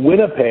from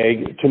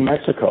Winnipeg to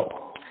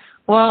Mexico?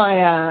 Well, I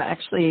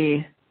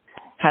actually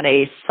had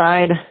a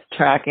side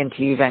track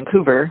into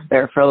Vancouver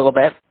there for a little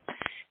bit.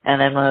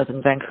 And then when I was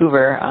in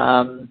Vancouver,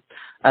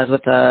 I was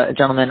with a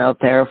gentleman out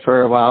there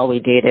for a while. We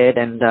dated,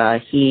 and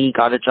he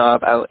got a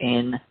job out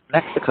in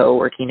Mexico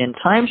working in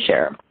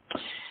timeshare.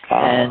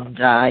 And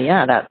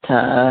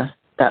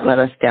that led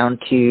us down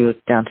to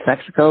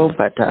Mexico,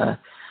 but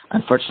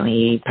unfortunately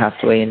he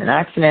passed away in an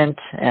accident,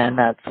 and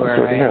that's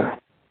where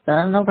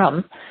no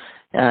problem.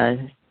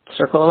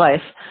 Circle of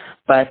life.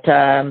 But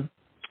and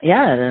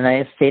then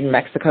I stayed in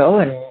Mexico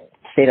and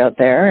stayed out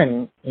there,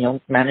 and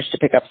managed to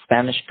pick up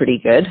Spanish pretty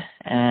good,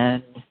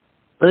 and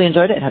really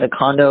enjoyed it. Had a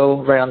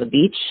condo right on the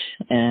beach,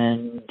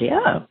 and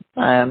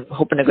I'm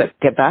hoping to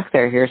get back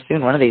there here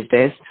soon, one of these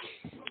days.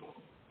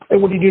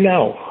 And what do you do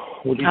now?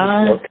 What do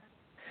you do?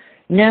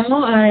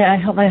 Now I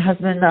help my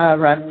husband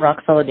run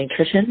Rock Solid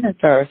Nutrition. It's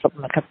our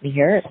supplement company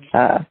here. It's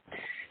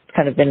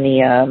kind of been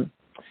the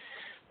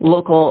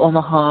local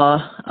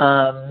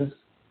Omaha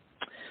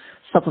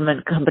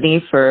supplement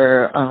company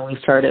for. We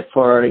started it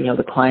for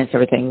the clients,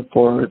 everything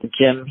for the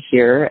gym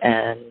here,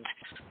 and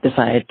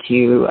decided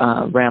to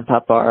ramp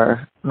up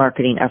our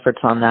marketing efforts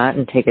on that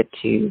and take it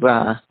to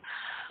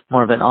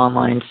more of an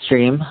online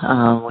stream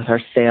with our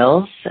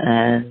sales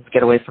and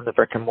get away from the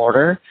brick and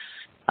mortar.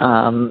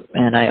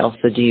 And I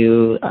also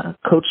do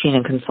coaching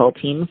and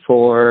consulting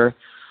for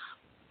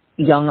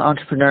young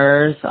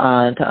entrepreneurs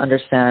to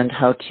understand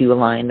how to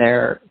align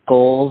their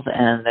goals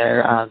and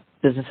their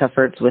business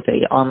efforts with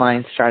an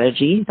online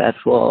strategy that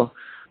will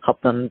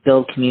help them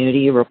build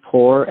community,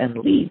 rapport, and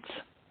leads.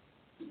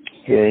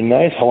 Very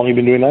nice. How long have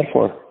you been doing that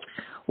for?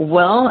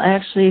 Well, I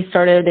actually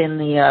started in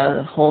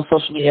the whole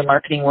social media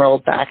marketing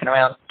world back in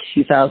around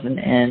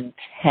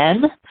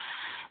 2010.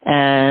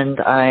 And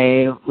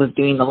I was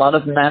doing a lot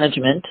of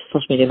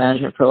social media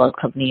management for a lot of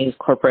companies,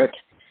 corporate.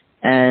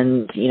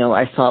 And,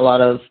 I saw a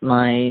lot of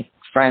my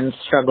friends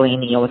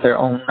struggling, with their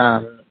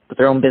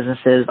own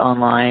businesses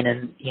online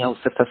and,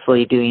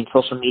 successfully doing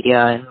social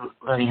media and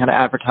learning how to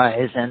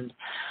advertise. And,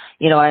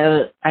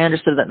 I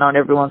understood that not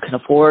everyone can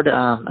afford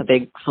a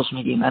big social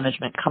media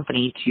management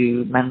company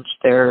to manage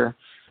their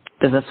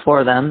business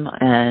for them.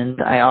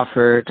 And I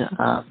offered,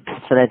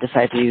 so I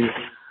decided to do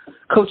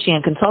coaching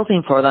and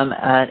consulting for them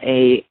at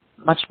a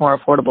much more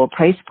affordable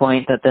price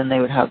point, that then they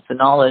would have the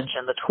knowledge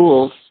and the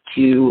tools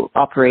to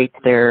operate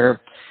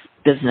their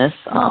business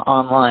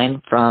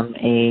online from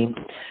a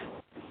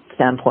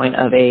standpoint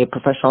of a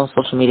professional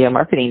social media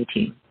marketing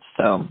team.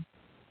 So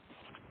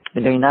I've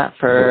been doing that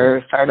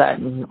started that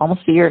in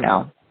almost a year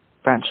now,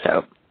 branched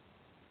out.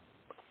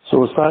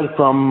 So aside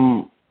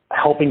from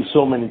helping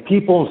so many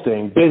people and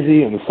staying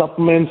busy and the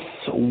supplements,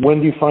 when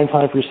do you find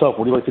time for yourself?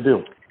 What do you like to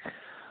do?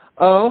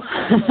 Oh,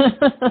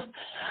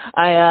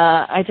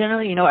 I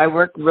generally, I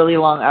work really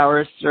long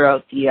hours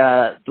throughout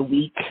the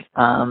week,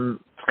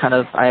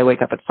 I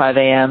wake up at 5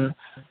 a.m.,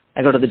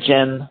 I go to the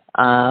gym,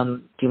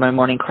 do my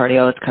morning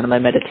cardio. It's kind of my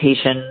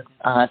meditation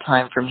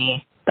time for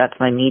me. That's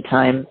my me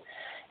time.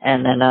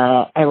 And then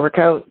I work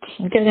out,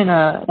 get in an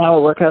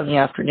hour workout in the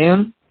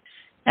afternoon.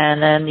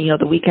 And then,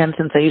 the weekend,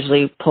 since I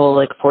usually pull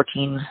like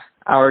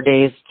 14-hour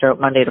days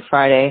throughout Monday to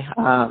Friday,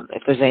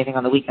 if there's anything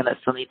on the weekend that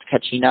still needs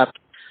catching up,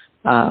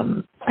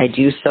 I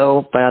do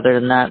so. But other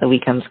than that, the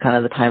weekend's kind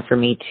of the time for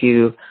me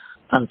to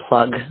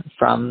unplug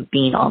from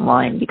being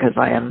online, because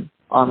I am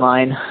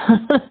online.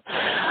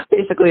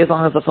 Basically, as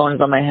long as the phone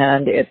is on my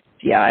hand,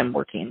 I'm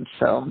working.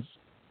 So.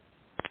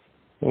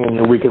 And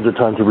your weekends are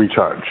time to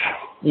recharge.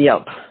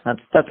 Yep,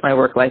 that's my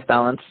work-life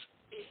balance.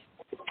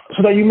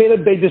 So now you made a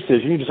big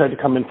decision. You decided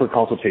to come in for a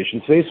consultation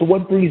today. So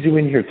what brings you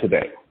in here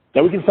today?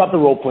 Now we can stop the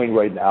role playing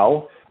right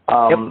now.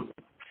 Yep.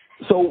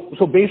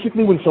 So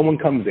basically, when someone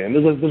comes in,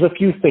 there's a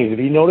few things. If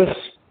you notice,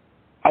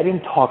 I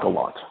didn't talk a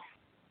lot.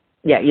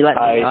 Yeah, you let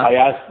me talk. I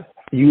asked.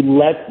 You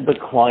let the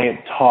client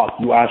talk.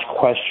 You ask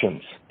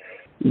questions.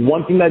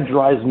 One thing that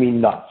drives me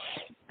nuts.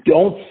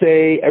 Don't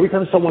say, every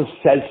time someone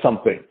says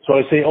something, so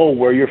I say, oh,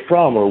 where you're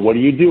from, or what do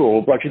you do, or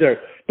what brought you there?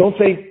 Don't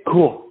say,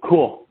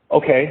 cool,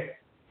 okay,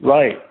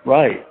 right.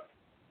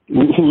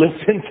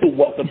 Listen to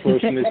what the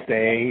person is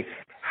saying.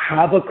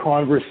 Have a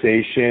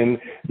conversation.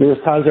 There's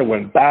times I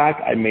went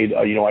back, I made,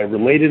 I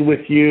related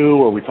with you,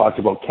 or we talked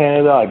about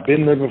Canada, I've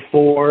been there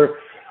before.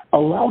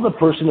 Allow the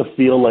person to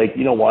feel like,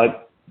 you know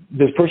what,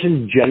 this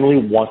person generally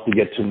wants to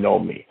get to know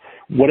me.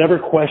 Whatever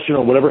question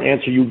or whatever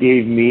answer you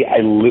gave me,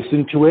 I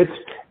listened to it.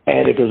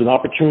 And if there's an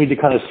opportunity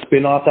to kind of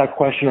spin off that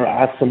question or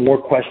ask some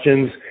more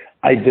questions,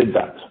 I did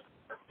that.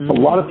 Mm-hmm. A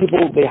lot of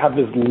people, they have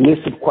this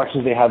list of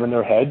questions they have in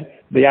their head.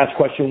 They ask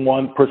question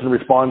one, person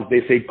responds,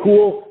 they say,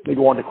 cool. They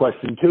go on to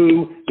question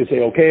two. They say,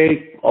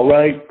 okay, all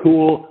right,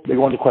 cool. They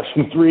go on to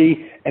question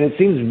three. And it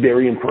seems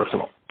very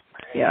impersonal.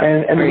 Yeah,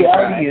 and the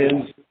reality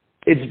is,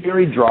 it's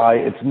very dry.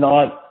 It's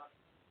not,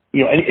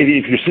 and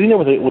if you're sitting there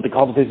with a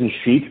consultation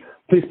sheet,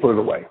 please put it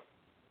away.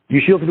 You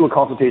should have to do a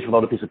consultation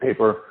without a piece of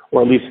paper,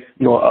 or at least,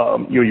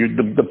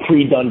 the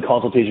pre-done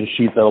consultation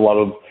sheet that a lot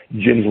of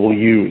gyms will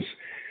use.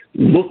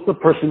 Look the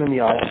person in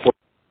the eye on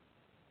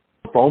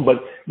the phone,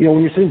 but,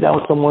 when you're sitting down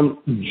with someone,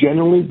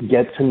 generally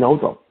get to know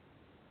them.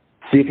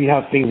 See if you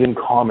have things in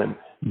common.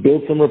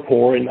 Build some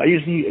rapport. And I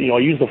use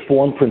the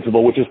FORM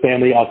principle, which is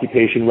family,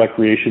 occupation,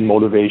 recreation,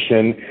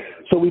 motivation.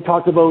 So we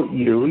talked about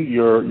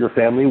your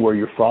family, where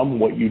you're from,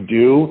 what you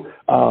do.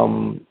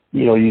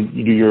 You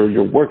do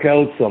your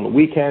workouts on the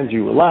weekends,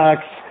 you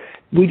relax.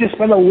 We just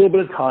spend a little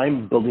bit of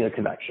time building a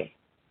connection.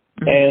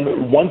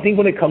 And one thing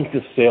when it comes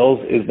to sales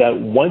is that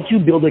once you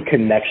build a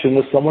connection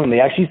with someone and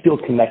they actually feel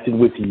connected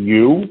with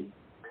you,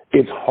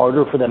 it's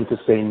harder for them to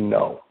say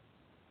no.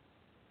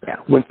 Yeah.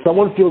 When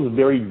someone feels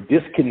very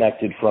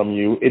disconnected from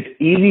you, it's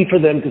easy for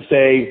them to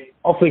say,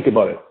 I'll think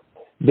about it.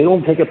 They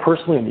don't take it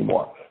personally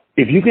anymore.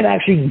 If you can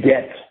actually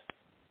get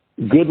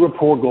good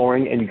rapport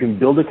going and you can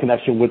build a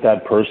connection with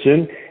that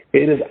person,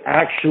 it is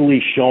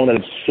actually shown that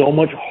it's so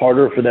much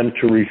harder for them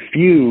to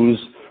refuse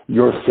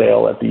your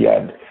sale at the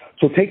end.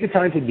 So take the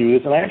time to do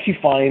this. And I actually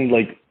find,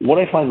 what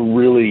I find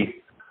really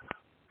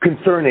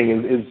concerning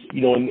is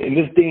in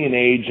this day and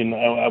age, and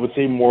I would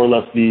say more or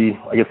less the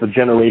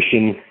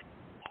generation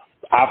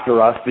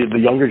after us, the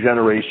younger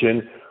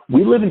generation,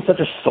 we live in such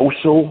a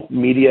social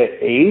media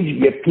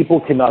age, yet people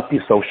cannot be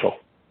social.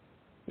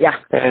 Yeah.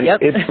 And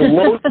it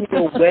blows me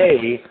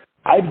away.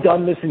 I've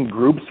done this in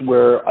groups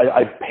where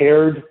I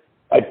paired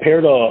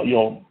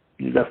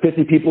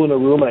 50 people in a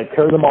room, and I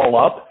pair them all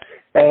up.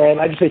 And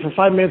I just say, for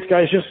 5 minutes,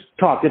 guys, just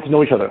talk, get to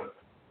know each other.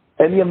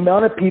 And the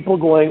amount of people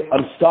going,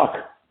 I'm stuck.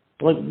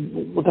 I'm like,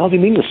 what the hell do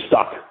you mean you're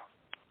stuck?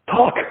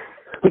 Talk.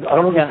 I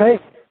don't know what to say.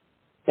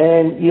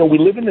 And, we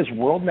live in this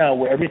world now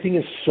where everything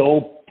is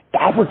so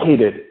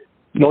fabricated.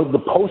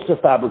 The posts are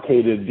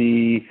fabricated,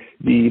 the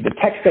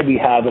text that we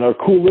have and our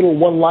cool little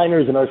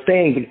one-liners and our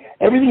sayings,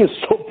 everything is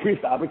so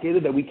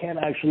prefabricated that we can't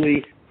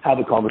actually have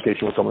a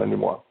conversation with someone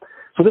anymore.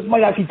 So this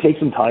might actually take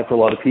some time for a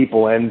lot of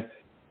people. And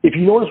if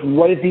you notice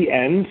right at the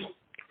end,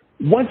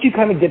 once you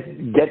kind of get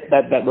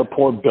that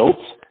rapport built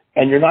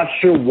and you're not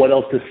sure what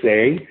else to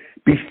say,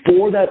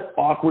 before that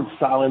awkward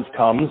silence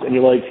comes and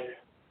you're like,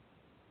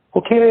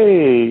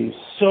 okay,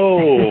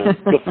 so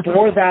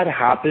before that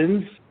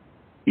happens,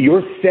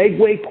 your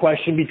segue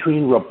question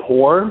between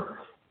rapport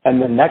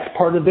and the next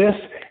part of this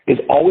is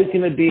always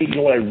going to be,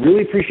 I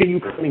really appreciate you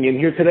coming in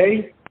here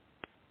today.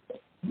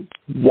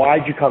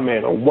 Why'd you come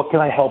in? Or what can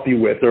I help you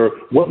with? Or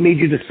what made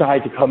you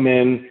decide to come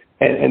in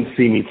and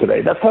see me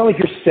today? That's kind of like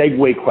your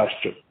segue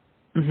question.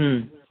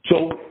 Mm-hmm.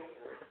 So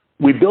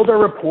we build our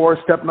rapport,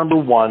 step number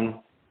one.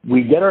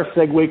 We get our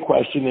segue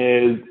question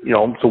is,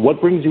 so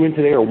what brings you in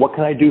today, or what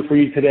can I do for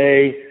you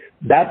today?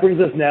 That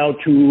brings us now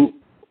to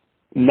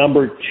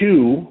number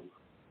two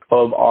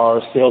of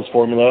our sales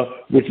formula,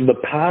 which is the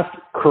past,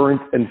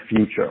 current, and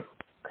future.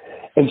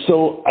 And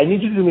so I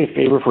need you to do me a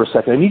favor for a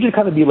second. I need you to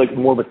kind of be like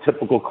more of a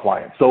typical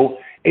client. So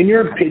in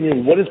your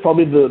opinion, what is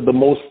probably the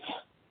most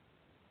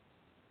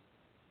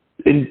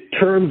in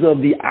terms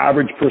of the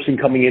average person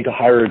coming in to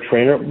hire a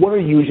trainer, what are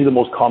usually the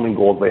most common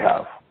goals they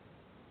have?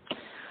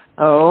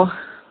 Oh,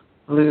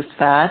 lose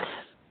fat.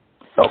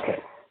 Okay.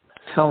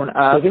 Tone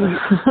up. I think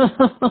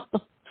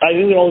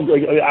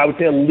I would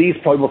say at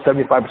least probably about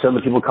 75% of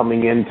the people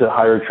coming in to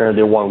hire a trainer,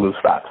 they want to lose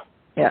fat.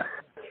 Yeah.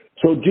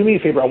 So do me a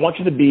favor. I want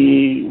you to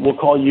be, we'll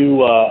call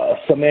you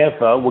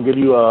Samantha. We'll give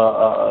you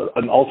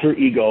an alter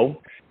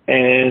ego.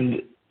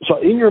 And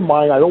so in your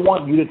mind, I don't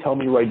want you to tell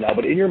me right now,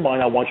 but in your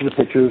mind, I want you to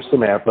picture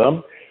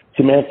Samantha.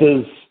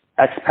 Samantha's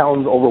X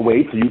pounds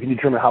overweight, so you can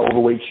determine how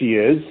overweight she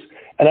is.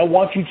 And I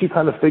want you to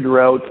kind of figure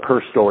out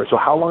her story. So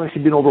how long has she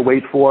been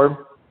overweight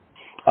for?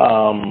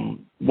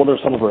 What are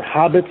some of her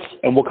habits?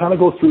 And we'll kind of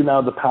go through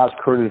now the past,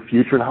 current, and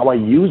future and how I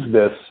use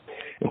this.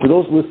 And for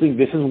those listening,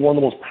 this is one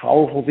of the most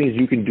powerful things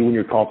you can do in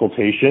your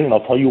consultation. And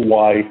I'll tell you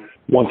why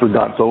once we're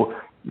done. So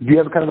do you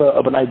have kind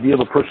of an idea of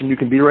a person you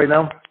can be right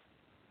now?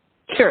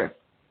 Sure.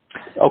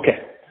 Okay.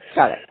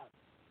 Got it.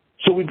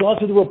 So we've gone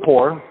through the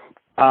rapport,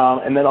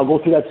 and then I'll go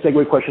through that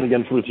segue question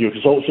again for you.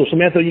 So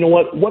Samantha, you know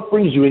what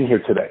brings you in here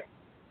today?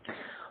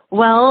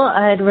 Well,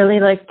 I'd really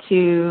like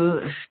to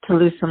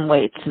lose some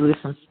weight, to lose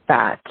some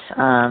fat.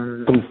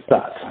 Some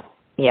fat.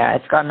 Yeah,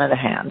 it's gotten out of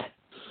hand.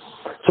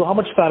 So how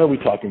much fat are we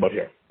talking about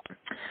here?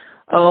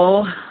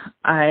 Oh,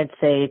 I'd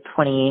say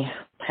 20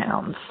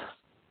 pounds.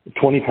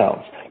 20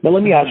 pounds. Now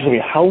let me ask you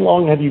something. How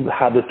long have you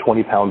had this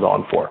 20 pounds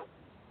on for?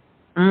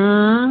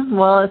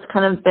 Well, it's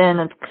kind of been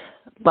the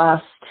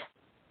last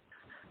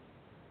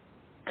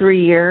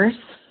 3 years.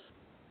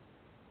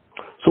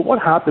 So what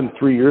happened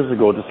 3 years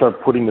ago to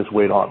start putting this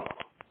weight on?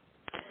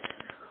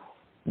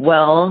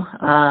 Well,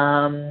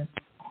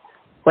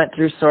 went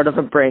through sort of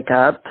a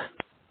breakup.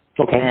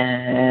 Okay.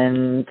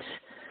 And,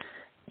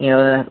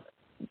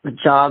 the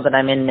job that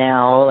I'm in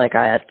now,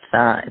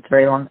 it's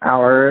very long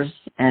hours,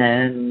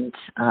 and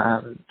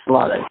it's a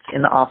lot of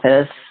in the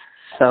office.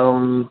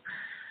 So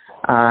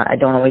I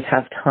don't always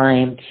have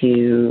time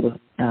to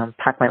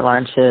pack my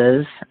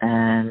lunches,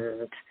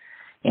 and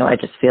I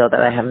just feel that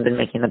I haven't been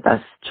making the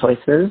best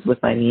choices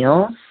with my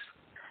meals.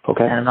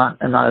 Okay. And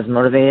I'm not as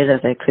motivated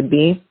as I could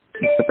be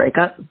since the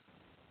breakup.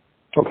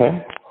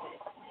 Okay.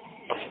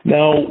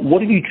 Now,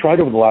 what have you tried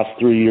over the last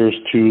 3 years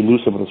to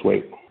lose some of this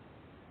weight?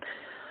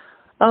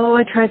 Oh,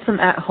 I tried some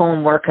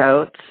at-home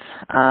workouts,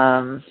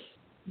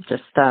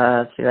 just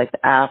through the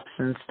apps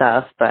and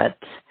stuff, but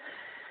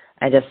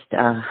I just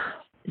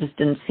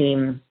didn't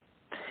seem.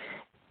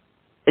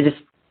 It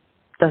just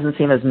doesn't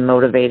seem as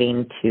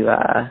motivating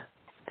to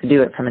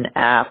do it from an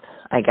app,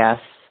 I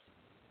guess.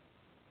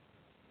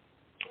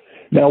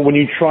 Now, when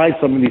you tried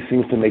some of these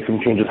things to make some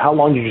changes, how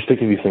long did you stick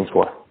to these things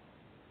for?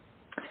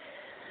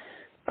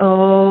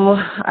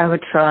 Oh, I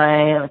would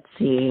try. Let's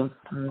see.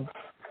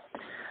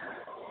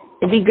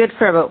 It'd be good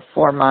for about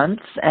 4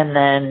 months, and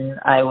then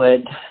I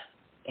would,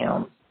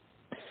 kind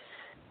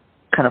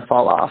of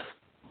fall off.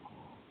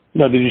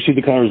 Now, did you see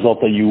the kind of result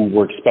that you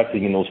were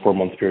expecting in those 4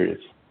 month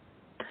periods?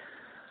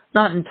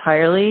 Not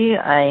entirely.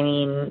 I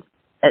mean,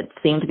 it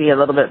seemed to be a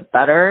little bit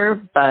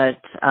better, but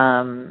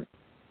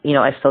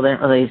I still didn't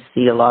really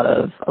see a lot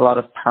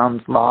of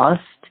pounds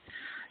lost.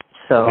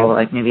 So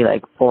maybe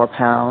 4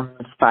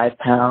 pounds, 5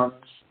 pounds,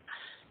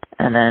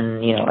 and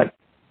then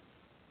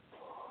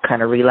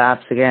kind of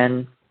relapse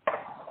again.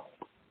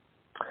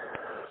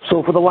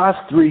 So for the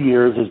last 3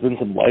 years, there's been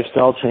some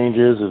lifestyle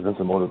changes, there's been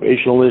some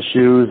motivational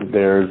issues,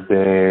 there's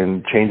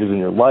been changes in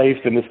your life,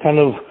 and this kind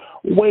of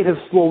weight has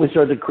slowly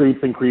started to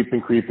creep, and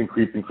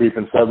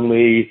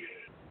suddenly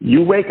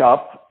you wake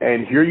up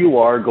and here you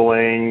are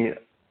going,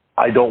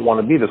 I don't want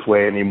to be this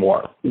way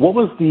anymore. What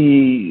was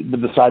the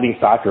deciding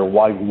factor?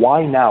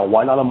 Why now?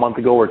 Why not a month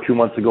ago or 2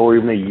 months ago or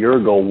even a year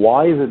ago?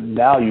 Why is it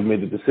now you've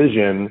made the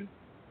decision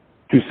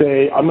to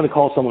say, I'm going to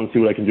call someone and see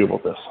what I can do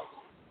about this?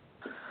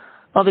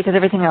 Well, because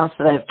everything else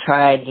that I've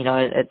tried,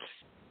 it's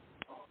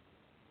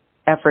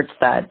efforts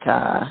that,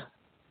 I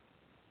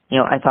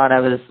thought I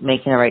was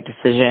making the right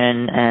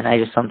decision, and I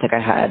just don't think I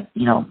had,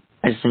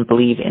 I just didn't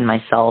believe in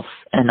myself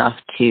enough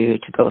to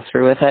go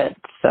through with it.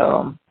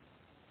 So.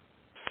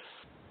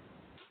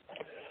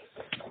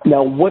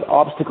 Now, what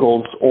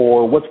obstacles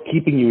or what's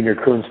keeping you in your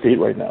current state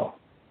right now?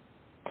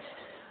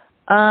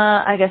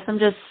 I guess I'm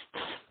just,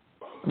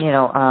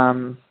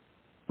 a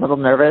little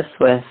nervous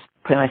with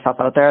putting myself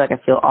out there. I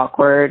feel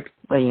awkward,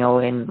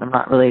 and I'm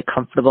not really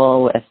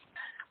comfortable with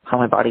how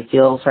my body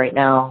feels right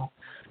now.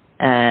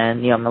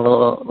 And, I'm a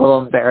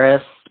little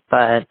embarrassed,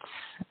 but,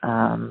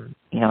 I'm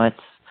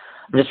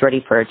just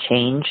ready for a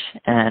change,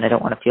 and I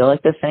don't want to feel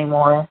like this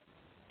anymore.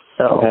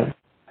 So. Okay.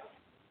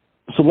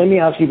 So let me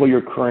ask you about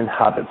your current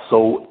habits.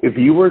 So if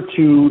you were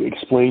to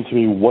explain to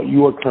me what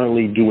you are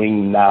currently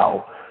doing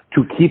now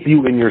to keep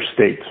you in your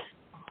state,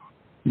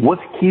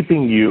 what's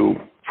keeping you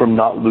from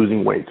not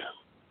losing weight?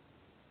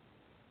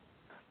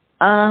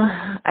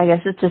 I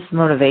guess it's just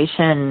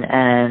motivation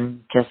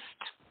and just,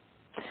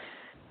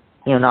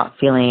 not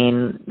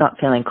feeling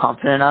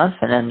confident enough.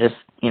 And then just,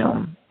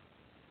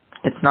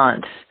 it's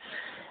not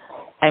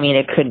I mean,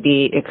 it could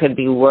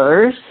be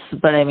worse,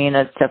 but I mean,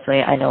 it's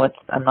definitely, I know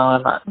I'm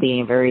not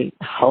being a very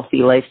healthy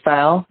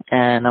lifestyle,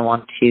 and I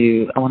wanted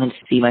to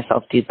see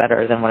myself do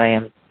better than what I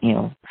am,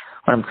 what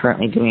I'm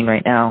currently doing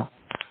right now.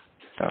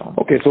 So.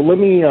 Okay, so let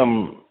me,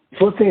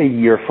 so let's say a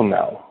year from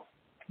now,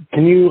 I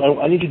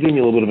need you to do me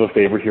a little bit of a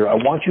favor here. I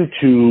want you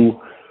to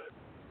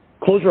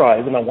close your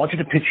eyes, and I want you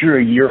to picture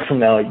a year from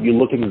now you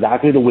look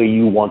exactly the way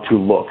you want to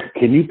look.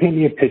 Can you paint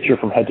me a picture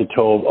from head to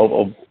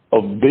toe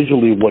of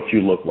visually what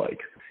you look like?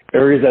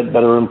 Areas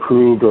that are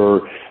improved,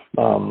 or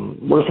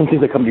what are some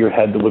things that come to your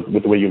head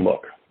with the way you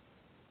look?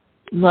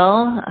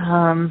 Well,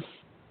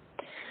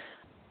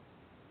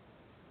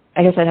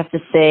 I guess I'd have to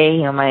say,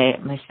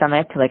 my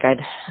stomach, like I'd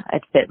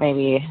fit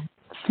maybe a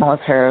smaller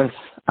pair of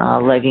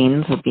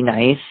leggings would be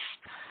nice.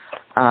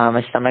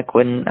 My stomach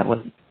wouldn't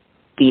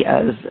be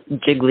as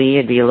jiggly.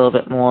 It'd be a little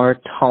bit more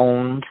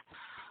toned.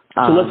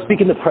 So let's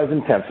speak in the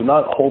present tense. So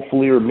not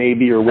hopefully or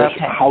maybe or wish.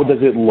 Okay. How does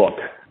it look?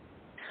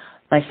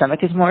 My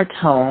stomach is more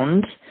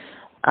toned.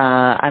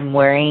 I'm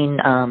wearing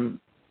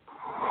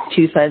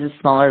 2 sizes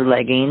smaller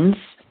leggings.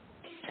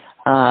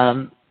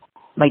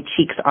 My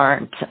cheeks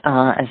aren't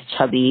as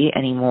chubby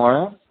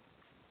anymore.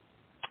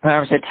 My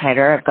arms are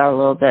tighter. I've got a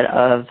little bit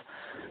of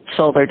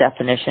shoulder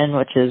definition,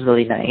 which is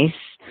really nice.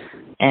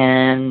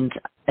 And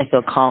I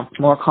feel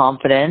more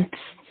confident.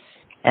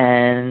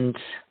 And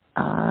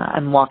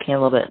I'm walking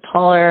a little bit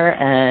taller,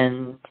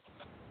 and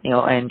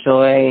I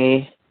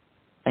enjoy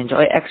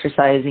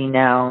exercising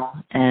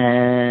now,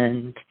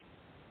 and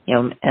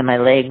and my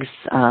legs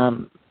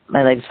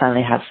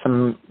finally have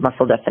some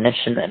muscle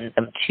definition in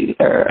them too.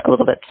 They're a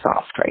little bit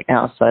soft right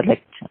now, so I'd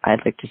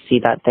like to see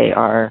that they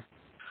are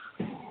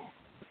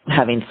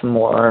having some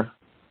more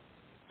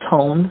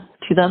tone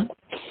to them.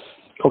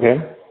 Okay.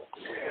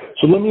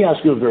 So let me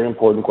ask you a very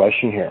important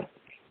question here.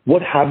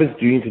 What habits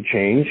do you need to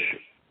change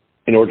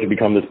in order to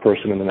become this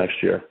person in the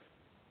next year?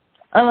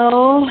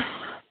 Oh,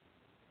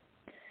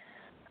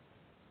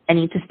 I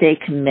need to stay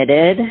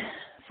committed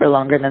for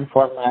longer than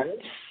 4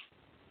 months.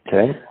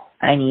 Okay.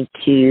 I need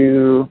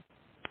to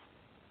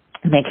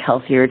make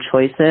healthier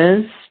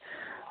choices.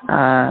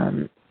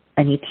 I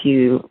need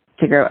to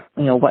figure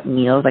out, what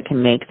meals I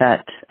can make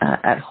that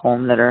at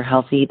home that are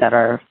healthy, that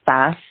are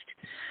fast,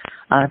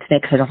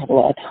 because I don't have a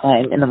lot of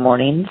time in the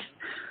mornings.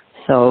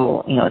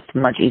 So, it's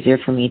much easier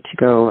for me to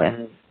go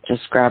and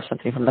just grab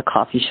something from the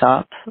coffee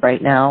shop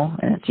right now.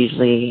 And it's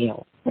usually,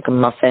 like a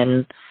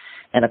muffin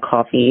and a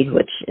coffee,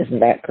 which isn't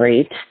that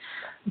great,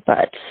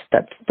 but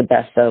that's the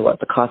best of what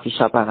the coffee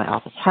shop by my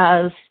office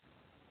has.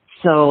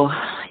 So,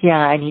 yeah,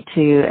 I need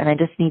to, and I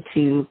just need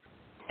to,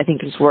 I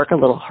think, just work a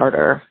little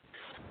harder.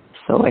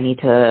 So I need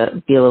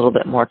to be a little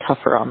bit more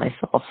tougher on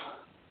myself.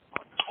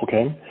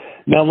 Okay.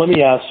 Now let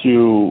me ask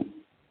you,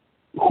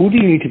 who do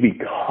you need to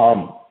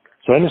become?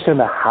 So I understand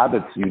the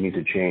habits you need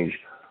to change.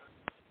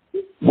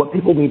 What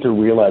people need to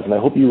realize, and I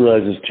hope you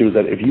realize this too, is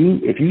that if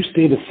you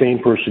stay the same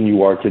person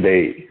you are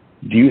today,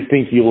 do you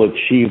think you'll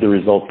achieve the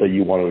results that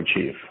you want to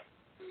achieve?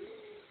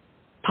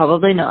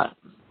 Probably not.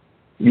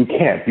 You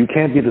can't. You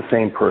can't be the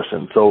same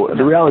person. So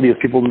the reality is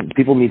people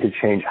need to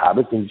change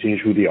habits and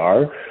change who they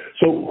are.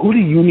 So who do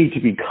you need to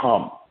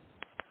become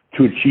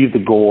to achieve the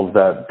goals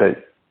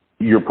that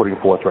you're putting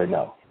forth right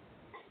now?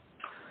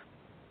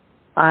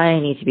 I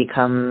need to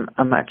become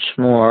a much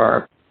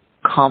more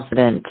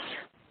confident,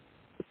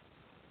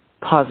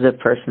 positive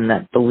person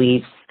that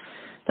believes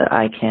that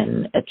I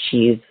can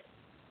achieve,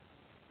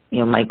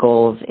 my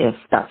goals if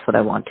that's what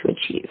I want to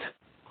achieve.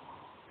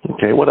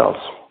 Okay, what else?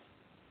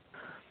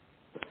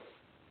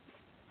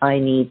 I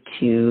need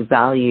to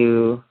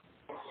value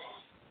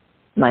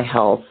my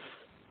health,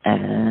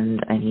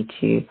 and I need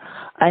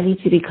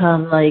to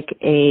become like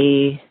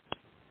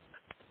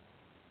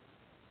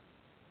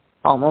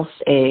almost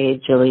a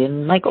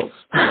Jillian Michaels.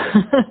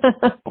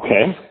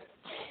 Okay.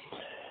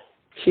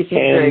 She seems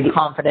very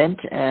confident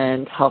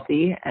and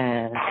healthy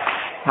and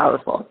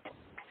powerful.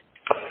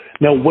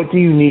 Now, what do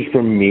you need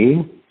from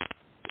me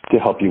to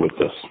help you with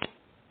this?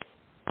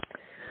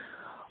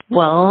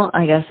 Well,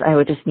 I guess I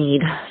would just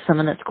need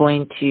someone that's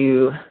going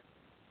to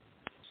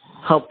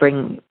help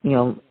bring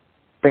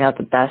out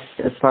the best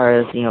as far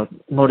as,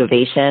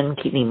 motivation,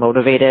 keep me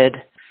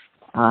motivated,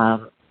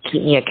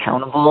 keep me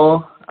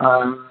accountable,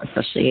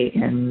 especially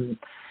in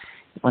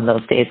one of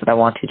those days that I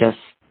want to just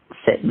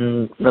sit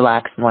and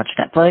relax and watch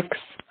Netflix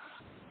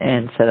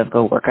instead of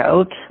go work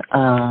out.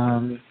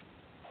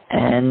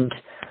 And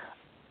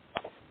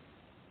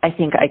I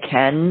think I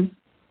can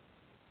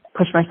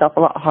push myself a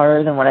lot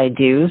harder than what I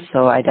do.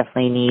 So I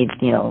definitely need,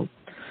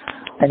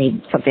 I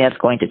need something that's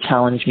going to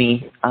challenge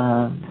me.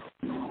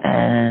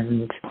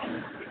 And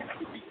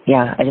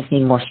yeah, I just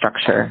need more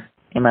structure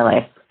in my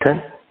life.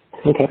 Okay.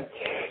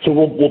 So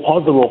we'll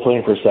pause the role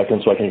playing for a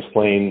second so I can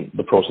explain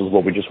the process of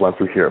what we just went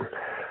through here.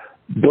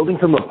 Building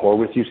some rapport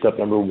with you, step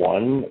number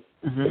one,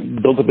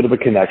 build a bit of a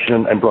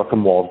connection and brought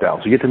some walls down.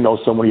 So you get to know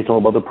someone, you tell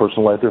them about their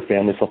personal life, their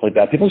family, stuff like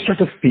that. People start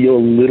to feel a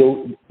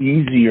little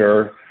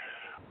easier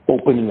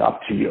opening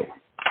up to you.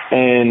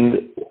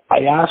 And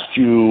I asked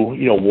you,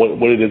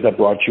 what it is that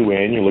brought you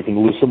in. You're looking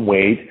to lose some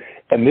weight.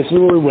 And this is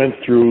where we went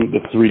through the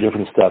 3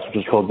 different steps, which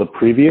is called the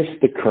previous,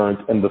 the current,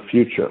 and the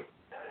future.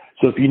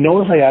 So if you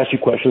notice, I asked you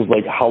questions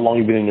like, how long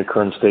have you been in your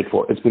current state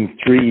for? It's been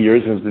 3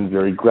 years and it's been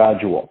very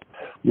gradual.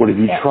 What have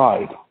you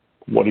tried?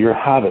 What are your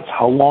habits?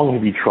 How long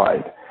have you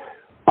tried?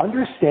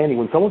 Understanding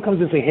when someone comes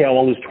in and says, hey, I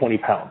want to lose 20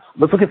 pounds.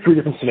 Let's look at 3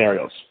 different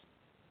scenarios.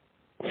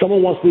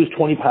 Someone wants to lose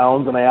 20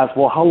 pounds, and I ask,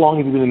 well, how long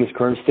have you been in this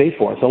current state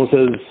for? And someone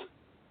says,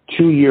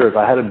 2 years.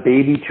 I had a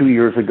baby 2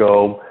 years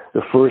ago.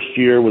 The first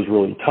year was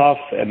really tough,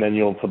 and then,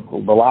 for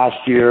the last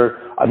year,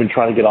 I've been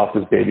trying to get off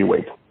this baby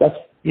weight. That's,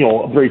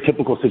 a very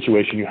typical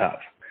situation you have.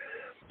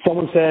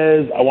 Someone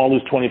says, I want to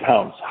lose 20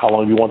 pounds. How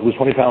long do you want to lose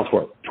 20 pounds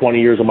for? 20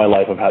 years of my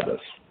life I've had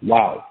this.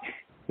 Wow.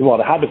 There's a lot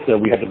of habits there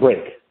we had to break.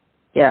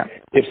 Yeah.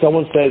 If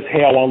someone says,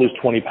 hey, I want to lose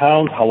 20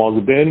 pounds, how long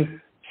has it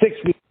been? 6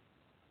 weeks.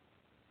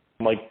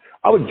 I'm like,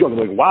 I would joke, I'm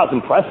like, wow, it's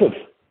impressive.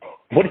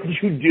 What did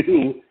you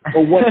do?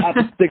 Or what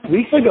happened 6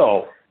 weeks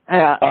ago?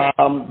 Yeah.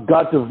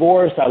 Got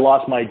divorced, I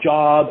lost my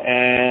job,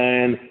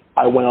 and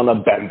I went on a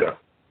bender.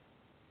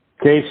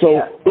 Okay,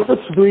 so those are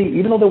 3,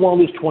 even though they want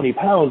to lose 20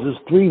 pounds, there's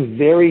 3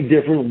 very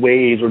different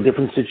ways or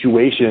different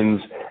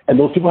situations, and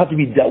those people have to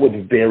be dealt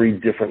with very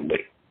differently.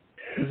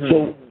 Mm-hmm.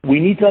 So we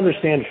need to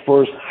understand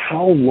first,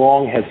 how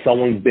long has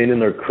someone been in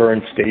their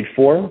current state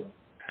for?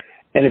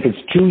 And if it's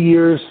 2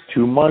 years,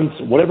 2 months,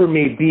 whatever it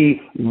may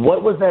be,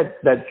 what was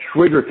that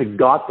trigger to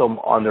got them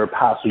on their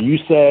path? So you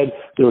said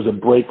there was a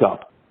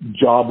breakup.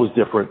 Job was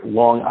different,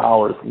 long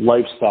hours,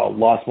 lifestyle,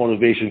 lost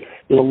motivation.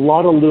 There's a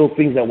lot of little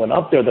things that went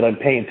up there that I'm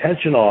paying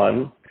attention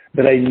on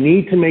that I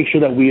need to make sure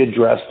that we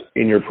address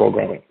in your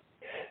programming.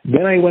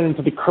 Then I went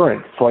into the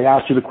current. So I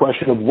asked you the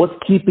question of what's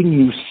keeping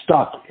you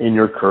stuck in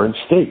your current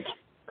state.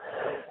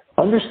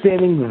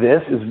 Understanding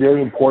this is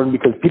very important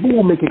because people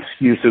will make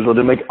excuses or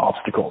they'll make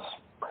obstacles.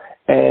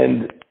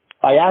 And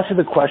I asked you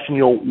the question,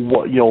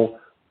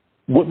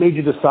 what made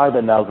you decide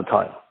that now's the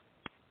time?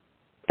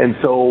 And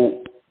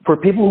so for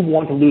people who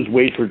want to lose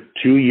weight for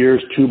 2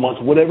 years, 2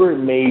 months, whatever it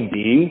may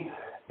be,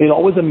 it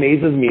always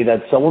amazes me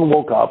that someone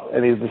woke up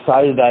and they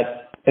decided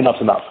that enough's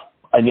enough.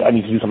 I need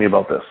to do something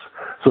about this.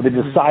 So they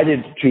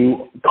decided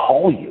to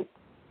call you.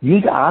 You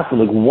need to ask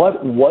them,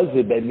 what was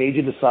it that made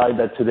you decide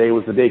that today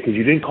was the day? Because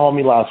you didn't call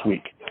me last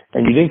week,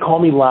 and you didn't call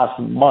me last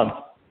month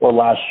or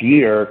last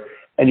year,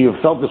 and you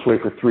have felt this way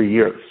for 3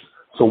 years.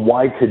 So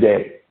why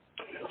today?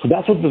 So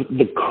that's what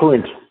the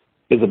current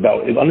is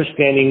about, is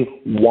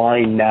understanding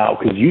why now.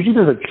 Because usually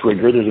there's a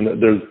trigger.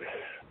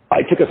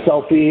 I took a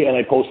selfie and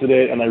I posted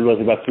it, and I realized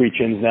I've got 3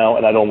 chins now,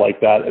 and I don't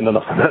like that, and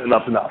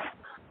enough's enough.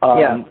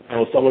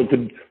 Someone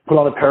could put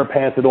on a pair of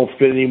pants that don't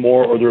fit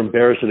anymore, or they're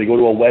embarrassed, or they go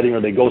to a wedding,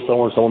 or they go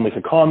somewhere and someone makes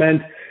a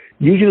comment.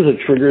 Usually there's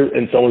a trigger,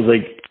 and someone's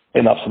like,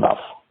 enough's enough.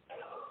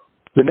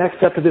 The next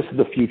step of this is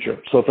the future.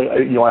 So if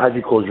I had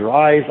you close your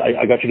eyes,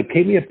 I got you to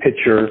paint me a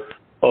picture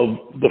of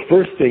the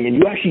first thing, and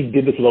you actually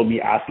did this without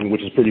me asking,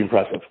 which is pretty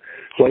impressive.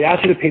 So I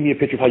asked you to paint me a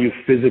picture of how you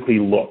physically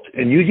looked.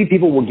 And usually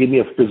people will give me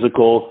a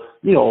physical,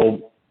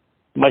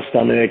 my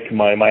stomach,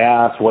 my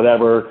ass,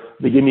 whatever.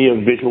 They give me a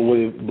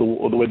visual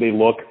the way they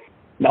look.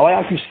 Now I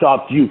actually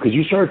stopped you because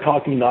you started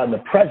talking not in the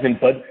present,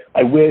 but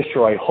I wish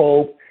or I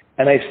hope.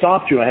 And I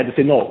stopped you and I had to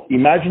say, no,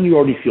 imagine you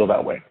already feel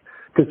that way.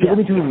 Because people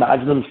need to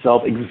imagine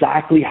themselves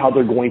exactly how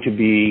they're going to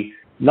be,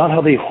 not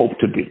how they hope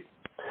to be.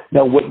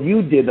 Now, what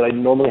you did that I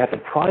normally have to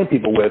prime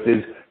people with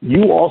is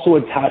you also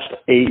attached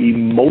a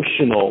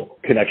emotional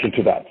connection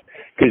to that.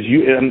 Because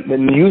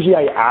and usually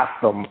I ask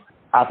them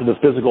after the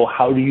physical,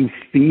 how do you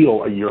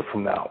feel a year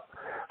from now?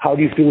 How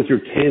do you feel with your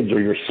kids or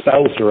your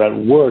spouse or at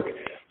work?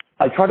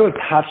 I try to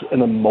attach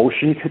an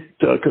emotion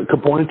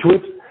component to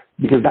it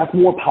because that's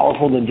more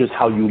powerful than just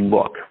how you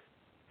look.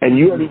 And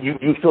you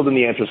filled in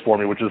the answers for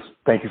me, which is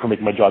thank you for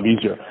making my job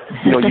easier.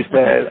 You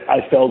said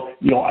I felt,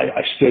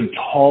 I stood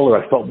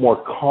taller. I felt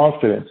more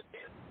confident.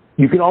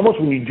 You can almost,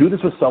 when you do this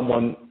with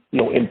someone,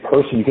 in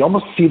person, you can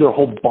almost see their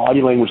whole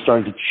body language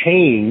starting to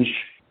change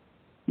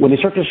when they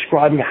start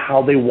describing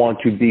how they want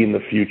to be in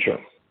the future.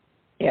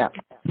 Yeah.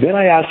 Then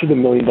I asked you the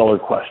 $1 million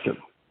question.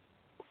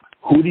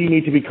 Who do you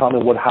need to become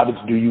and what habits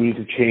do you need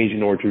to change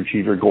in order to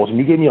achieve your goals? And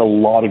you gave me a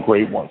lot of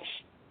great ones.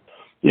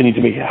 You need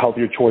to make a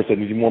healthier choice. I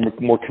need to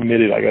be more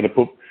committed. I got to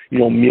put,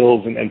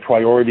 meals and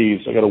priorities.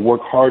 I got to work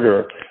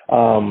harder.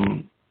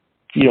 You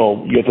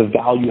have to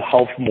value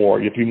health more.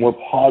 You have to be more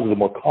positive,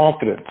 more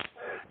confident.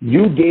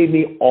 You gave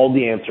me all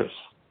the answers.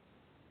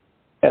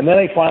 And then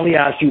I finally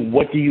asked you,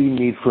 what do you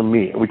need from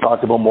me? And we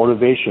talked about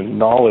motivation,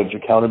 knowledge,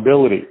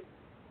 accountability.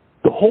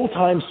 The whole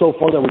time so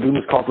far that we're doing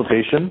this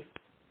consultation,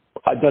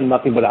 I've done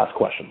nothing but ask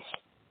questions.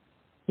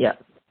 Yeah.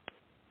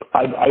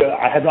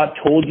 I have not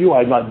told you, I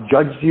have not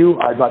judged you,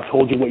 I have not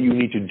told you what you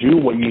need to do,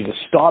 what you need to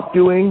stop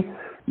doing.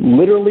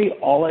 Literally,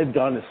 all I've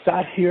done is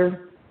sat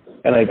here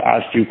and I've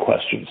asked you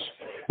questions.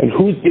 And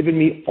who's given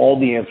me all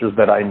the answers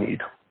that I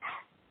need?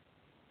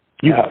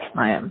 You have.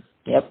 I am.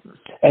 Yep.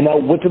 And now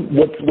what's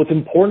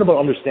important about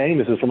understanding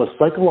this is from a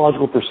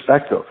psychological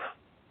perspective.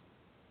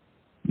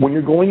 When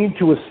you're going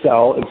into a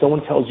cell and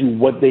someone tells you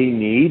what they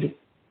need,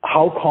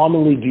 how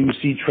commonly do you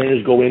see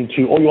trainers go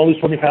into, oh, you want to lose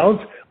 20 pounds?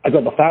 I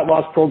got the fat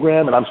loss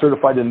program and I'm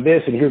certified in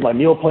this and here's my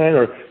meal plan,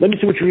 or let me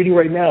see what you're eating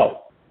right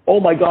now. Oh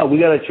my God, we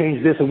got to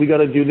change this and we got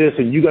to do this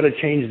and you got to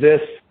change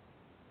this.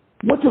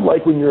 What's it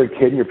like when you're a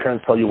kid and your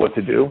parents tell you what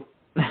to do?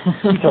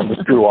 You tell them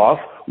to screw off.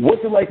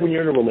 What's it like when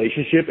you're in a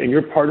relationship and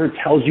your partner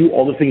tells you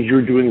all the things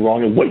you're doing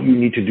wrong and what you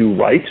need to do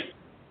right?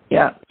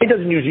 Yeah. It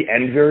doesn't usually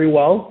end very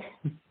well.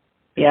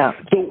 Yeah.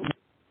 So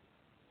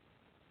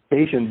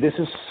this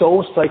is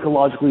so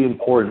psychologically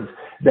important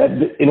that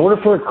in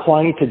order for a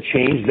client to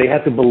change, they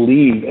have to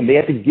believe and they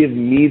have to give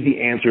me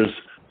the answers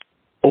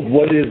of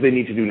what it is they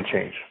need to do to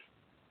change.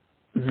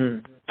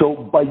 Mm-hmm.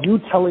 So by you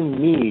telling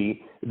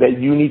me that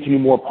you need to be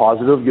more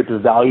positive, you have to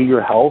value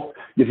your health,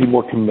 you have to be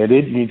more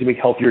committed, you need to make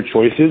healthier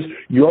choices,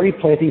 you're already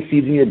planting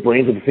seeds in your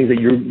brains of the things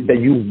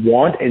that you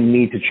want and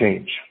need to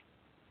change.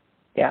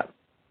 Yeah.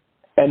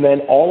 And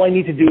then all I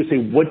need to do is say,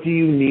 what do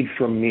you need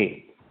from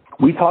me?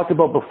 We talked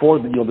about before,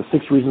 the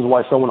 6 reasons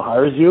why someone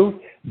hires you.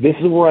 This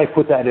is where I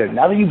put that in.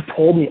 Now that you've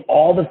told me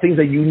all the things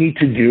that you need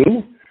to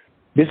do,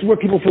 this is where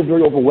people feel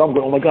very overwhelmed.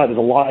 Going, oh my God, there's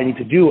a lot I need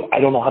to do. I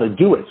don't know how to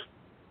do it.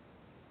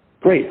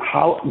 Great.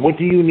 What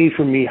do you need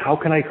from me? How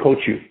can I coach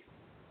you?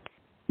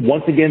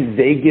 Once again,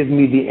 they give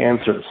me the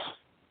answers.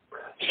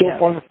 So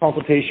far in this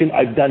consultation,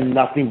 I've done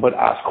nothing but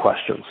ask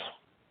questions.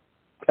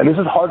 And this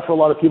is hard for a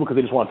lot of people because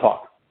they just want to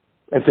talk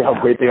and say how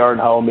great they are and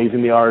how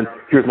amazing they are and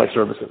here's my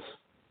services.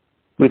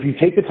 But if you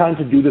take the time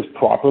to do this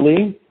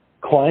properly,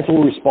 clients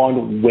will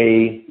respond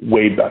way,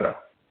 way better.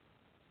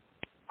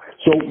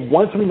 So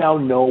once we now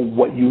know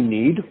what you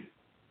need,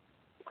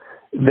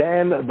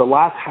 then the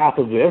last half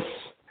of this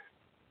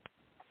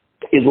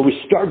is where we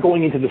start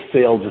going into the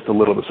sale just a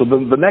little bit. So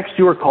the next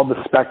two are called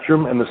the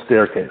spectrum and the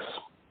staircase.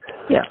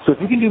 Yeah. So if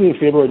you can do me a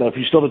favor right now, if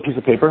you still have a piece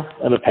of paper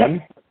and a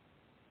pen,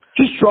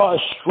 just draw a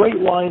straight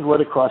line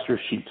right across your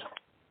sheet.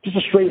 Just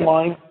a straight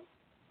line,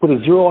 put a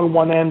 0 on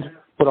one end,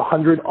 put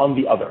 100 on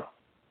the other.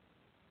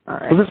 All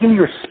right. So this is going to be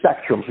your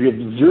spectrum. So you have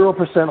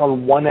 0%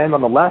 on one end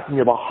on the left and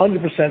you have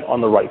 100%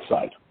 on the right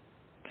side.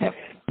 Okay.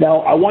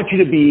 Now, I want you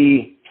to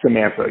be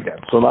Samantha again,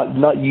 so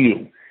not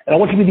you. And I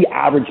want you to be the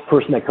average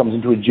person that comes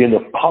into a gym.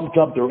 They're pumped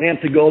up, they're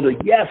amped to go. They're,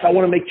 yes, I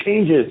want to make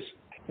changes.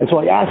 And so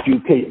I ask you,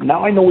 okay,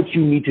 now I know what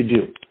you need to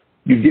do.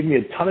 You've given me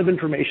a ton of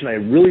information. I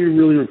really,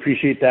 really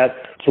appreciate that.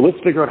 So let's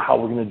figure out how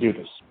we're going to do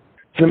this.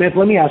 Samantha,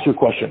 let me ask you a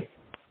question.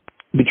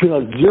 Between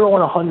a 0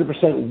 and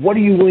 100%, what are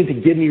you willing to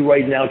give me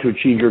right now to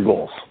achieve your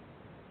goals?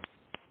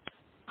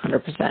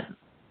 100%.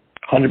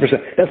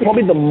 100%. That's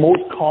probably the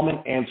most common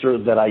answer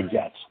that I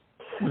get.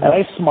 Mm-hmm. And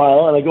I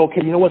smile and I go,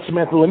 okay, you know what,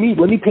 Samantha, let me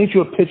paint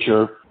you a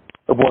picture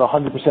of what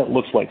 100%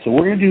 looks like. So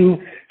we're going to do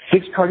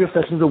 6 cardio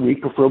sessions a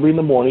week, preferably in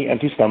the morning,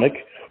 empty stomach.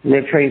 We're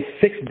going to train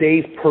 6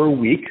 days per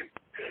week.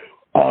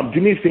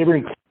 Do me a favor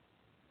and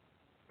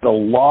a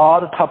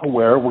lot of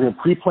Tupperware. We're going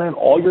to pre-plan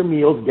all your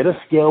meals, get a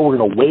scale. We're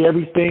going to weigh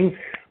everything.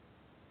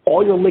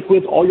 All your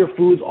liquids, all your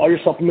foods, all your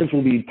supplements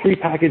will be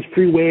pre-packaged,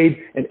 pre-weighed,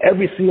 and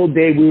every single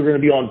day we were going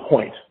to be on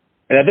point.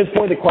 And at this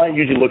point, the client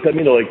usually looks at me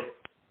and they're like,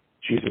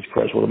 Jesus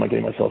Christ, what am I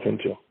getting myself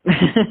into?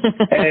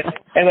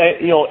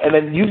 and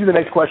then usually the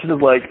next question is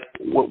like,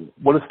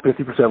 what does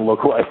 50%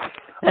 look like?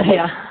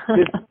 Yeah.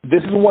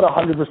 This is what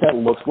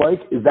 100% looks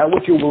like. Is that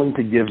what you're willing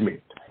to give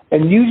me?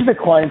 And usually the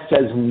client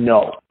says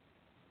no.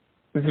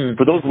 Mm-hmm.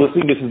 For those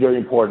listening, this is very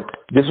important.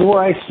 This is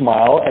where I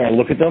smile and I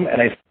look at them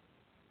and I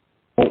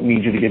don't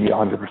need you to give me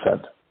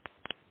 100%.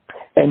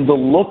 And the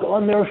look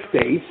on their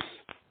face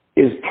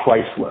is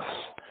priceless.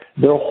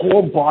 Their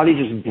whole body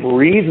just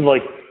breathes and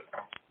like,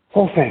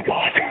 oh, thank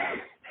God.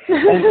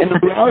 and the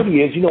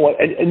reality is, you know what,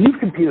 and you've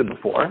competed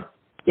before.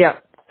 Yeah.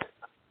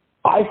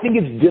 I think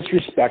it's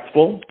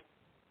disrespectful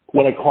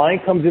when a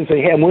client comes in and says,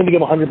 hey, I'm willing to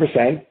give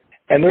 100%,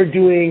 and they're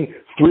doing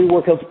 3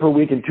 workouts per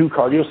week and 2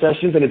 cardio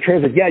sessions, and the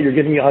trainer's like, yeah, you're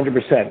giving me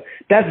 100%.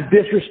 That's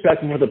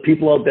disrespectful for the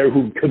people out there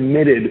who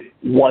committed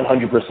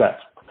 100%.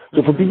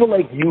 So for people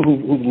like you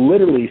who've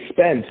literally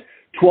spent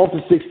 12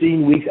 to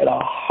 16 weeks at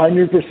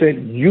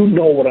 100%, you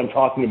know what I'm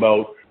talking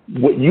about.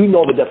 What you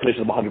know the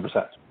definition of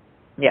 100%.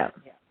 Yeah.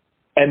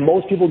 And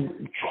most people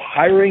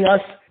hiring us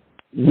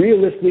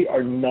realistically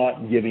are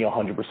not giving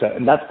 100%,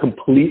 and that's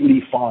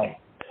completely fine.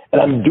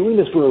 And I'm doing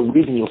this for a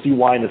reason. You'll see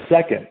why in a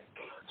second.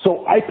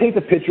 So I paint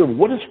the picture of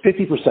what does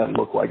 50%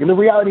 look like, and the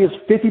reality is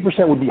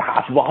 50% would be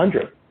half of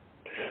 100.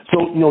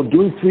 So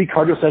doing 3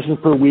 cardio sessions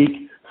per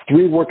week,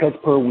 3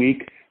 workouts per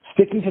week,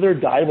 sticking to their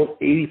diet about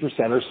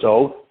 80% or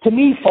so, to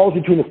me falls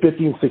between the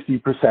 50 and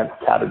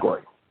 60%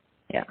 category.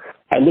 Yeah.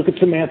 I look at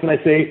Samantha and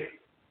I say,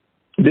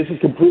 this is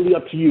completely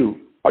up to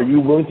you. Are you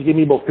willing to give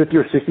me about 50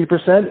 or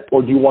 60%,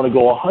 or do you want to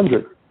go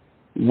 100?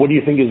 What do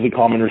you think is the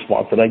common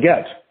response that I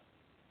get?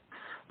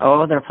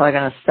 Oh, they're probably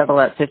going to settle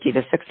at 50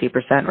 to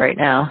 60% right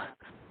now.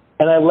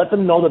 And I let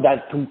them know that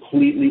that's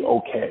completely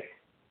okay.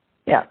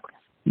 Yeah.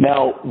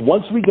 Now,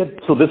 once we get,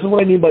 so this is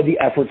what I mean by the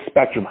effort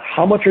spectrum.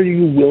 How much are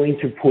you willing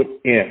to put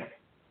in?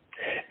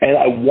 And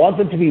I want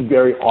them to be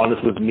very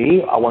honest with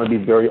me. I want to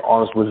be very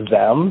honest with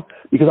them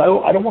because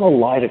I don't want to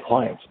lie to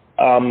clients.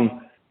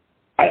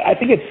 I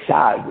think it's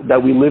sad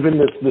that we live in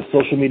this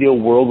social media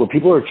world where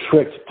people are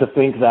tricked to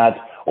think that,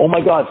 Oh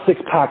my God,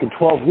 6-pack in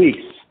 12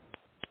 weeks.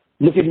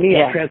 Look at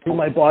me, I transformed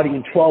my body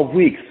in 12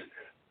 weeks.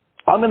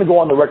 I'm going to go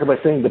on the record by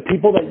saying the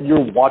people that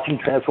you're watching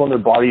transform their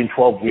body in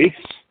 12 weeks,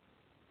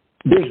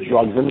 there's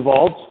drugs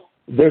involved.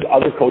 There's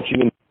other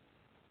coaching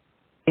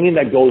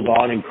that goes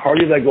on and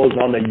cardio that goes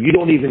on that you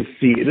don't even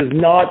see. It is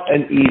not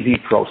an easy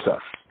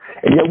process.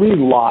 And yet we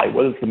lie,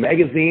 whether it's the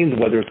magazines,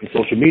 whether it's the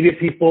social media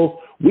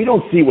people, we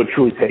don't see what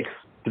truly takes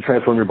to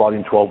transform your body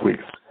in 12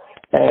 weeks.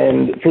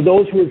 And for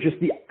those who are just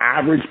the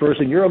average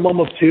person, you're a mom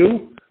of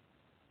two,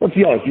 let's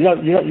be honest,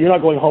 you're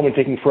not going home and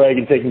taking frag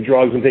and taking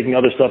drugs and taking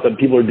other stuff that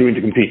people are doing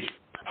to compete.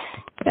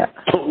 Yeah.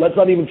 So let's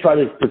not even try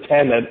to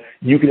pretend that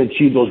you can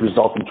achieve those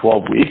results in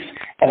 12 weeks.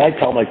 And I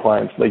tell my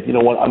clients, like, you know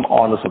what, I'm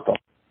honest with them.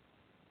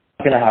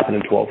 It's not going to happen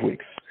in 12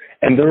 weeks.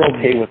 And they're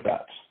okay with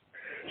that.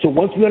 So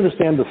once we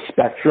understand the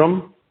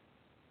spectrum,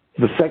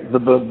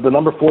 the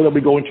number 4 that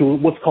we go into,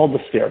 what's called the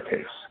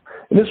staircase.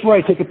 And this is where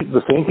I take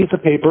the same piece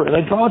of paper and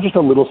I draw just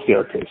a little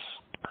staircase.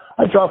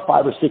 I draw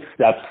 5 or 6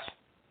 steps.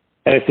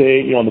 And I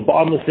say, on the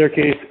bottom of the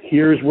staircase,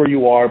 here's where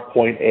you are,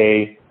 point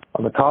A.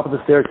 On the top of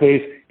the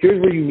staircase,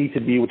 here's where you need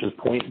to be, which is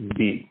point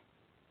B.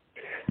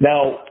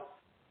 Now,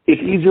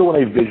 it's easier when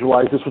I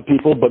visualize this with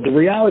people, but the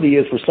reality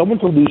is for someone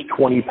to lose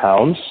 20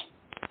 pounds,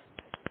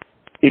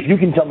 if you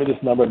can tell me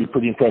this number, I'd be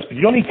pretty impressed. But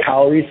you know how many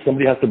calories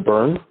somebody has to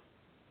burn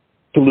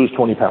to lose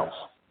 20 pounds?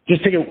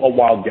 Just take a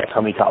wild guess.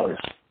 How many calories?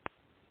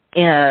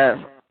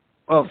 Yeah.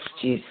 Oh,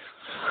 jeez.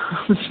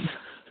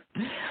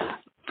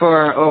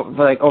 For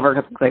over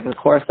the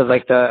course of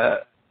the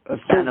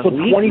span of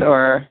weeks, 20,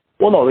 or?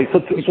 Well, no.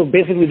 So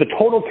basically, the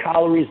total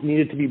calories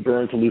needed to be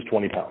burned to lose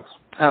 20 pounds.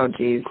 Oh,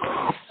 jeez.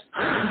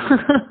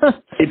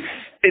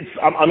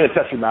 I'm going to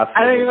test your math.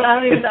 I don't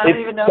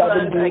even know.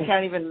 I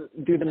can't even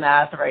do the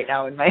math right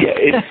now in my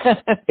head.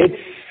 It's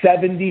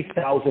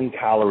 70,000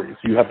 calories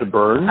you have to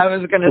burn. I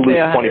was going to say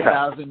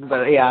 100,000,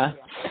 but yeah.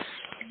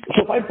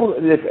 So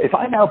if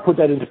I now put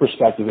that into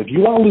perspective, if you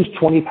want to lose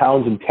 20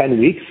 pounds in 10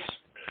 weeks,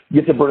 you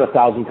have to burn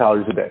 1,000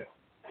 calories a day.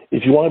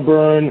 If you want to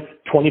burn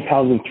 20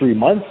 pounds in 3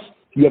 months,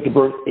 you have to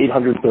burn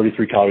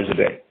 833 calories a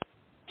day.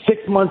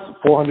 6 months,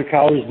 400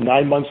 calories.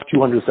 9 months,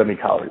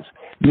 270 calories.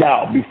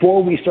 Now,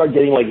 before we start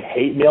getting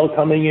hate mail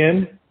coming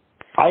in,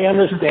 I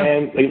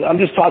understand. I'm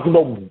just talking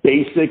about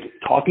basic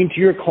talking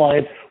to your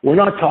client. We're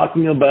not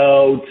talking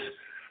about,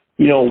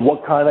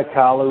 what kind of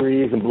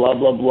calories and blah,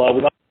 blah, blah.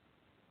 We're not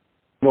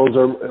those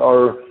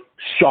are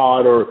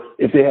shot or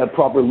if they have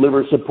proper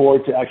liver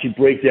support to actually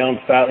break down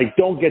fat.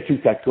 Don't get too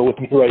technical with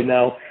me right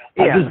now.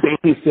 Yeah. I'm just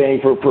basically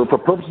saying for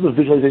purposes of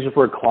visualization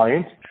for a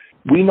client,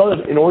 we know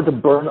that in order to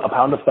burn a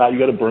pound of fat, you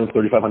got to burn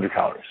 3,500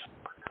 calories.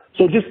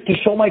 So just to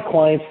show my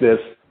clients this,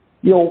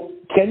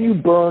 can you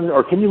burn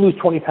or can you lose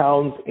 20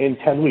 pounds in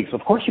 10 weeks?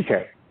 Of course you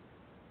can.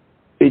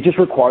 It just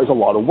requires a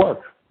lot of work.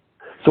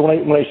 So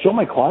when I show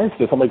my clients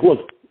this, I'm like,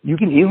 look, you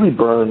can easily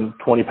burn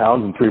 20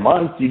 pounds in 3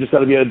 months. You just got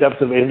to be at a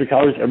deficit of 800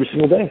 calories every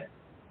single day.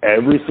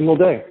 Every single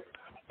day.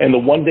 And the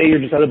one day you're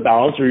just out of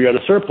balance or you're at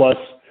a surplus,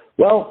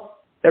 well,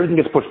 everything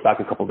gets pushed back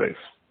a couple of days.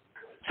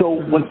 So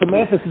when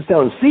Samantha sits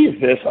down and sees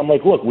this, I'm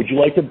like, look, would you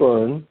like to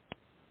burn?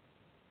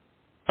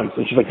 And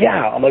she's like,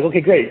 yeah. I'm like,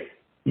 okay, great.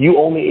 You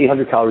owe me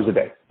 800 calories a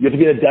day. You have to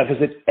be at a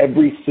deficit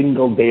every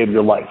single day of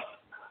your life.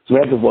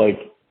 Samantha's like,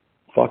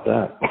 fuck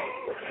that.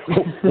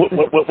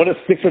 What does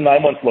 6 or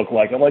 9 months look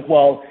like? I'm like,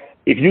 well,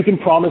 if you can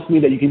promise me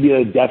that you can be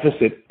at a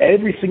deficit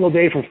every single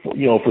day for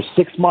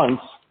 6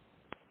 months,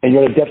 and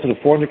you're at a deficit of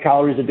 400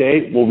 calories a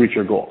day, we'll reach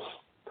your goals.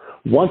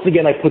 Once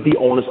again, I put the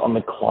onus on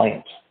the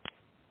client.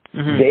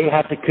 Mm-hmm. They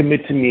have to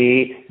commit to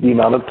me the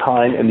amount of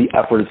time and the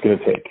effort it's going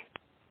to take.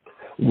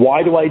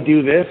 Why do I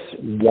do this?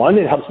 One,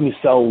 it helps me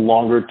sell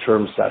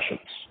longer-term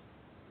sessions.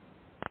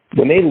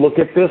 When they look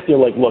at this, they're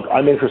like, look,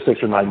 I'm in for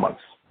 6 or 9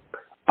 months.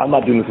 I'm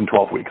not doing this in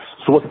 12 weeks.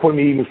 So what's the point of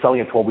me even selling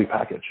a 12-week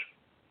package?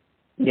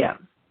 Yeah.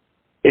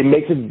 It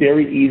makes it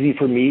very easy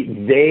for me.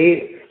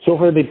 So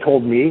far they've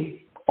told me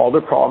all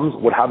their problems,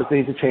 what habits they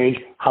need to change,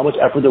 how much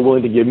effort they're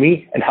willing to give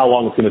me, and how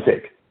long it's going to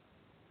take.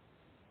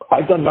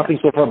 I've done nothing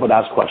so far but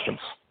ask questions.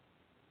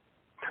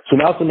 So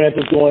now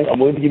Samantha's going, I'm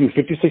willing to give you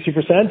 50,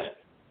 60%.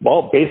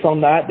 Well, based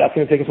on that, that's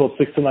going to take us about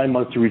 6 to 9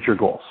 months to reach your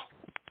goals.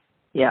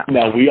 Yeah.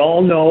 Now, we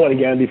all know, and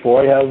again,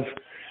 before I have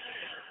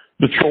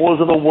the trolls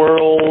of the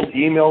world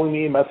emailing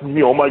me, messaging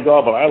me, oh my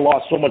God, but I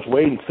lost so much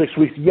weight in 6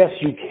 weeks. Yes,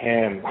 you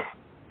can.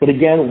 But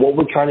again, what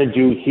we're trying to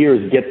do here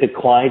is get the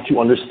client to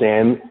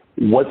understand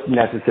what's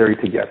necessary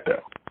to get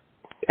there.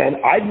 And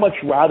I'd much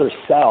rather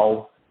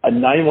sell a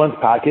 9-month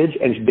package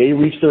and they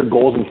reach their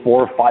goals in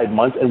 4 or 5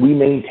 months and we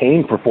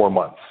maintain for 4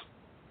 months.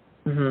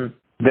 Mm-hmm.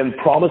 Then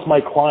promise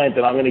my client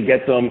that I'm going to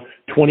get them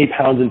 20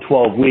 pounds in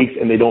 12 weeks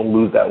and they don't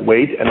lose that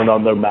weight and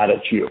then they're mad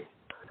at you.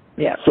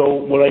 Yeah. So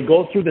when I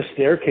go through the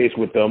staircase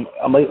with them,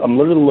 I'm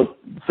literally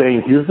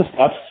saying, here's the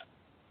steps.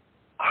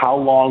 How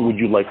long would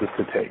you like this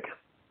to take?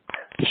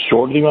 The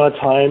shorter the amount of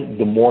time,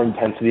 the more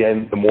intensity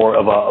and the more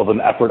of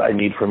an effort I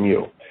need from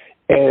you.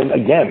 And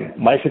again,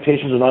 my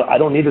expectations are not, I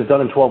don't need this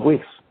done in 12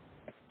 weeks.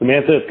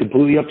 Samantha, it's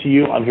completely up to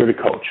you. I'm here to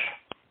coach.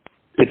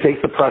 It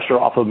takes the pressure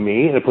off of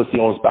me and it puts the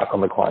onus back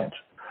on the client.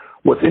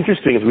 What's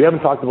interesting is we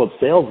haven't talked about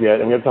sales yet,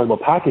 and we haven't talked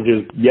about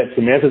packages, yet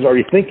Samantha's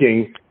already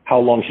thinking how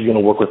long she's going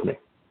to work with me.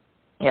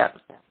 Yeah.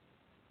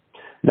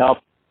 Now,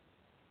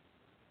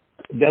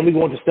 then we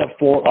go into step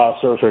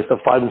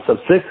 5 and step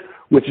 6,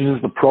 which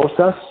is the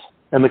process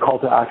and the call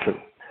to action.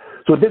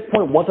 So at this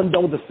point, once I'm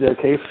done with the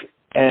staircase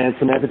and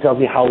Samantha tells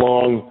me how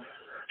long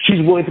she's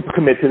willing to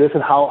commit to this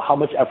and how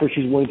much effort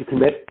she's willing to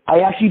commit,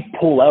 I actually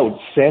pull out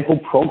sample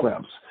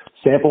programs,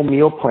 sample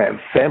meal plans,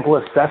 sample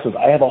assessments.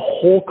 I have a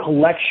whole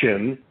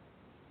collection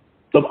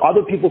of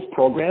other people's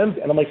programs,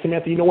 and I'm like,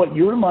 Samantha, you know what?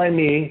 You remind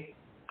me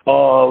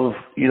of,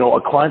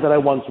 a client that I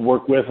once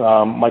worked with.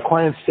 My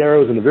client, Sarah,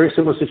 was in a very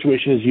similar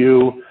situation as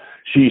you.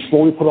 She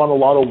slowly put on a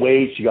lot of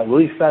weight. She got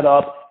really fed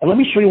up. And let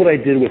me show you what I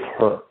did with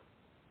her.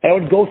 I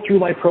would go through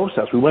my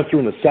process. We went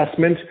through an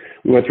assessment.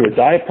 We went through a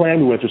diet plan.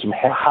 We went through some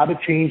habit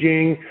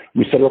changing.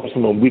 We set up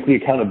some weekly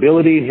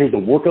accountability. And here's the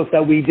workouts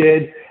that we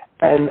did.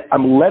 And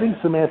I'm letting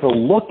Samantha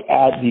look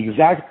at the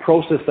exact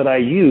process that I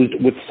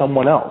used with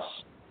someone else.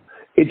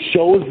 It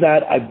shows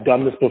that I've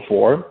done this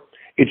before.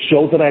 It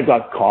shows that I've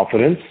got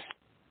confidence.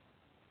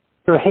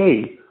 Or,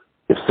 hey,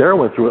 if Sarah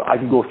went through it, I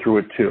can go through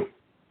it too.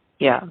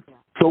 Yeah.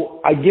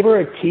 So I give her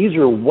a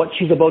teaser of what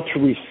she's about to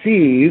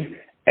receive,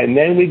 and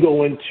then we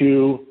go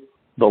into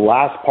the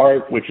last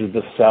part, which is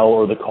the sell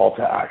or the call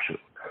to action.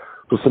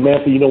 So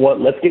Samantha, you know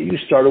what? Let's get you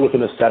started with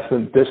an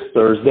assessment this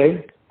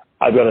Thursday.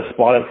 I've got a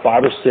spot at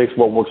 5 or 6,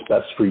 what works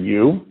best for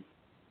you.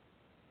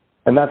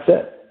 And that's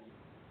it.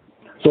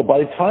 So by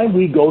the time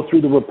we go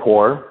through the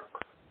rapport,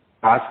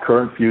 past,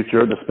 current,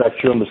 future, the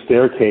spectrum, the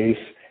staircase,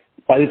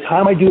 by the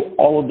time I do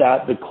all of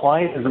that, the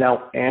client is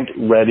now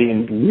amped, ready,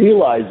 and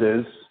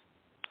realizes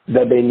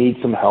that they need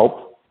some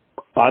help.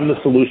 I'm the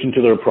solution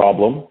to their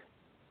problem.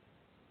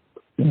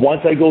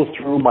 Once I go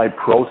through my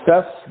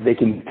process, they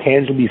can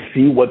tangibly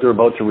see what they're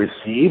about to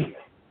receive.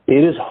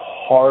 It is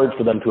hard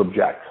for them to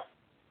object.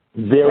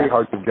 Very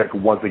hard to object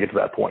once they get to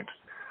that point.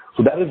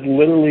 So that is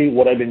literally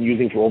what I've been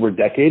using for over a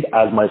decade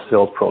as my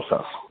sales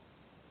process.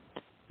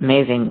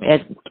 Amazing.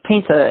 It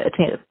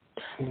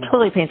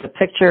totally paints a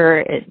picture.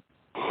 It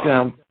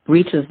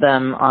reaches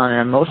them on an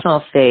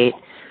emotional state,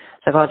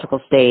 psychological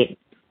state.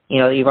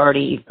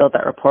 You've built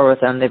that rapport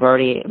with them. They've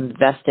already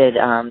invested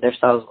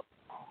themselves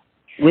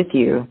with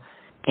you.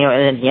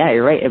 And then,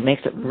 you're right. It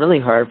makes it really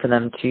hard for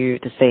them to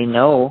say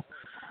no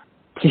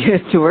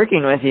to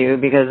working with you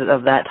because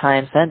of that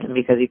time spent and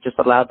because you've just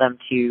allowed them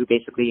to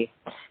basically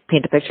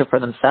paint a picture for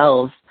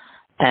themselves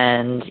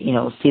and,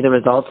 see the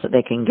results that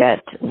they can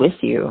get with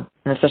you.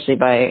 And especially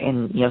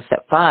in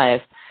step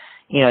 5,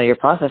 your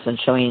process and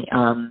showing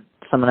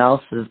someone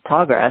else's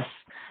progress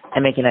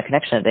and making that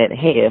connection that,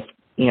 hey, if,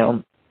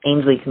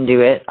 Ainsley can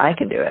do it, I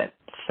can do it.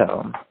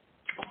 So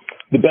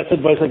the best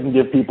advice I can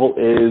give people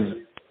is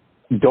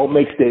don't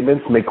make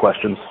statements, make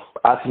questions.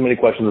 Ask as many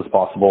questions as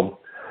possible.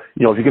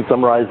 If you can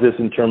summarize this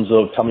in terms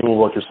of tell me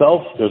more about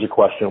yourself, there's a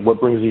question. What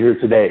brings you here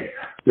today?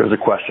 There's a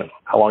question.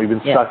 How long have you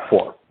been stuck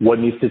for? What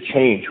needs to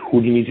change? Who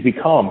do you need to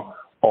become?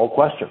 All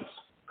questions.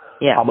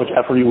 Yeah. How much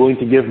effort are you willing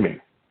to give me?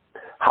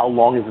 How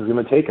long is this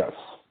going to take us?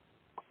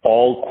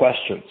 All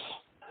questions.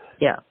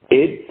 Yeah.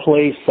 It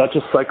plays such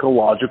a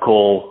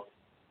psychological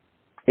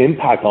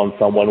impact on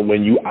someone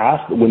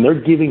when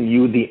they're giving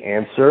you the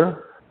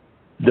answer,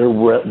 they're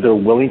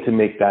willing to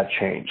make that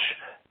change.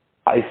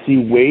 I see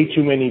way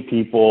too many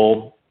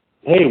people,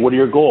 hey, what are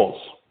your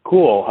goals?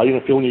 Cool. How are you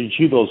going to feel when you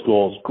achieve those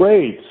goals?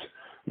 Great.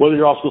 What are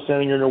your obstacles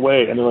standing in your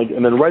way? And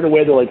then right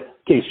away they're like,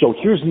 okay, so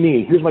here's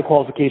me, here's my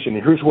qualification,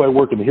 and here's who I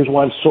work with, and here's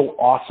why I'm so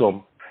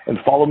awesome. And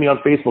follow me on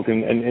Facebook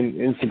and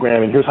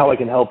Instagram, and here's how I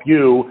can help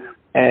you,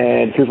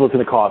 and here's what it's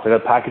going to cost. I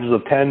got packages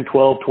of 10,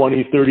 12,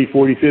 20, 30,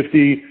 40,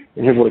 50,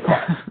 and here's what it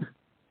costs.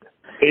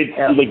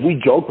 Like we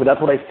joke, but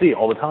that's what I see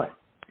all the time.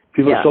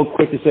 People are so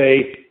quick to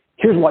say,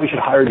 here's why you should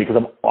hire me because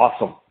I'm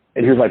awesome,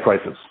 and here's my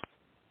prices.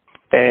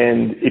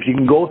 And if you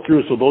can go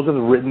through, so those that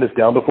have written this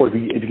down before, if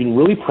you can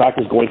really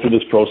practice going through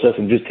this process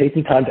and just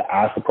taking time to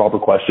ask the proper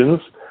questions,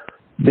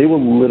 they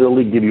will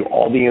literally give you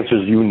all the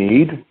answers you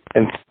need,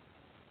 and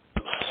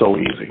so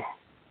easy.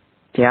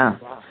 Yeah,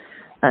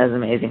 that is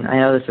amazing. I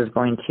know this is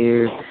going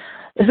to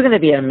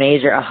be a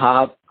major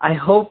aha. I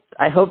hope the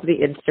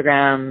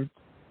Instagram,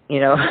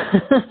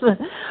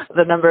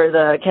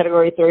 the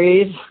category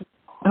 3s,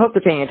 I hope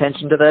they're paying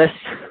attention to this.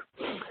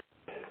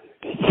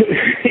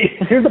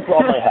 Here's the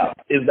problem I have,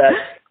 is that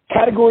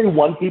category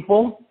 1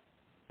 people,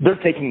 they're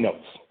taking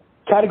notes.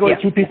 Category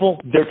 2 people,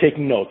 they're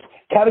taking notes.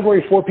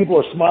 Category 4 people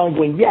are smiling,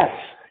 going, yes,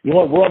 you know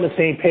what, we're on the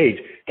same page.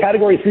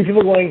 Category 3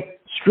 people are going,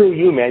 screw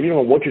you, man, you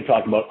don't know what you're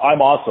talking about.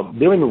 I'm awesome.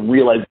 They don't even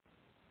realize.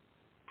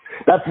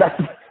 That's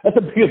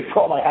the biggest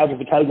problem I have with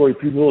the category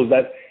 3 people, is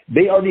that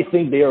they already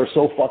think they are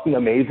so fucking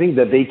amazing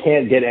that they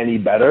can't get any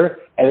better,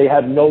 and they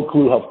have no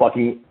clue how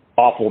fucking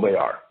awful they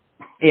are.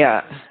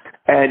 Yeah.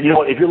 And,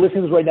 if you're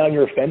listening to this right now and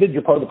you're offended,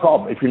 you're part of the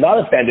problem. If you're not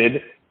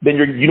offended, then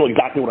you know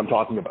exactly what I'm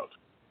talking about.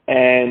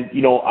 And,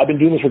 I've been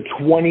doing this for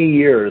 20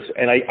 years,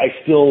 and I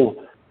still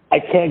I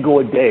can't go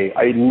a day.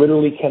 I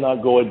literally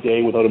cannot go a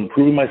day without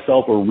improving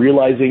myself or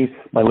realizing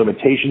my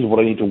limitations, what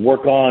I need to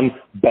work on,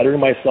 bettering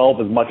myself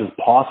as much as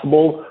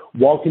possible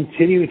while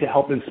continuing to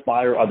help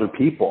inspire other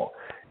people.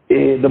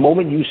 The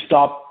moment you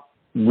stop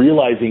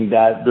realizing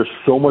that there's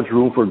so much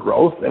room for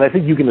growth, and I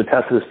think you can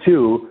attest to this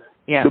too,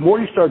 the more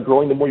you start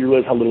growing, the more you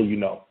realize how little you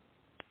know.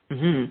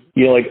 Mm-hmm.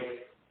 You know, like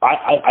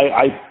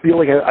I feel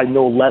like I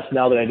know less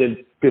now than I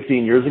did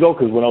 15 years ago,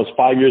 because when I was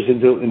 5 years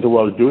into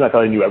what I was doing, I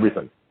thought I knew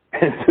everything.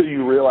 Until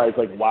you realize,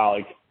 like, wow,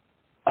 like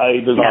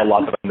there's not a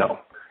lot that I know.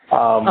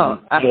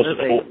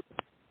 Absolutely. So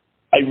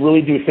I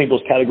really do think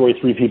those category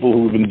 3 people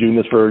who've been doing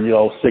this for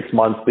 6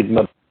 months, thinking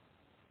that,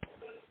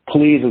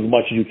 please, as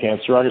much as you can,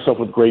 surround yourself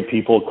with great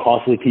people,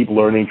 constantly keep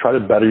learning, try to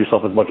better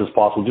yourself as much as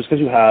possible. Just because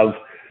you have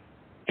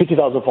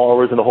 50,000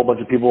 followers and a whole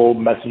bunch of people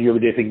message you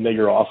every day thinking that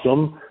you're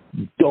awesome,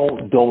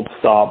 don't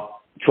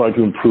stop trying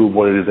to improve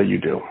what it is that you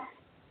do.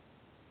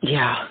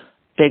 Yeah,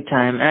 big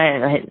time.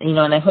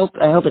 And I hope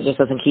it just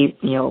doesn't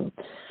keep,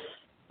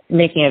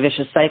 making a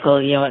vicious cycle,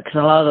 because in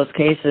a lot of those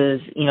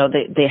cases,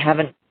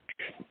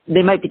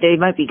 they might be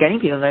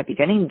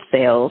getting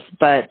sales,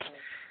 but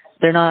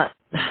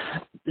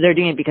they're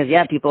doing it because,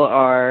 people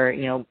are,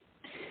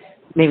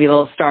 maybe a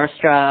little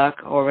starstruck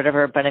or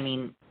whatever, but I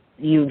mean,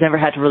 you've never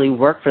had to really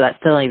work for that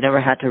sale. You've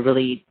never had to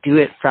really do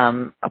it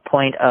from a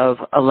point of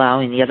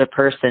allowing the other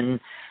person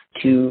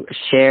to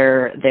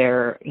share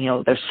their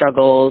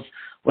struggles,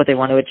 what they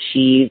want to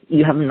achieve.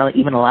 You haven't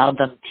even allowed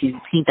them to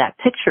paint that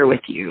picture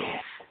with you.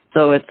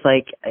 So it's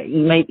like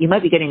you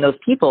might be getting those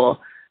people,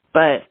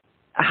 but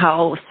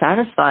how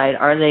satisfied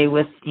are they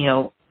with,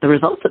 the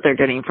results that they're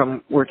getting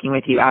from working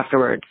with you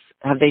afterwards?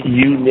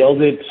 You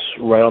nailed it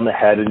right on the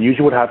head. And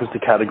usually what happens to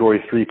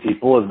category 3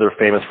 people is they're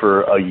famous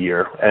for a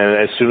year.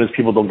 And as soon as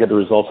people don't get the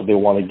results that they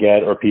want to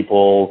get, or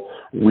people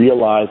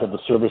realize that the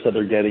service that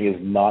they're getting is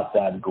not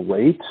that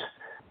great,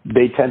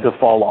 they tend to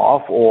fall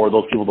off, or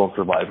those people don't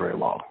survive very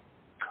long.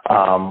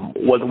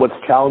 What's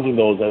challenging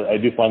though is that I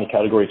do find the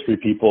category 3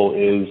 people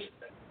is,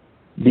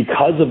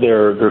 because of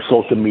their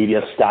social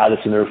media status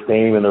and their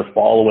fame and their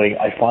following,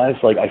 I find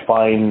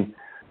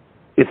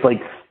it's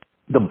like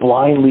the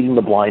blind leading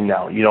the blind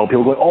now.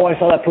 People go, oh, I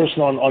saw that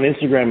person on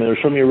Instagram and they're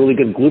showing me a really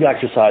good glute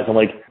exercise. I'm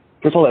like,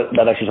 first of all,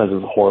 that exercise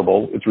is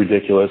horrible. It's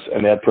ridiculous.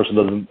 And that person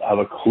doesn't have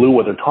a clue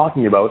what they're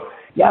talking about.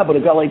 Yeah, but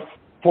it got like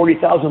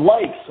 40,000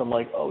 likes. I'm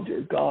like, oh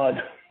dear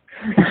God.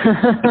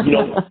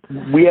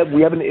 We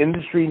have an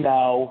industry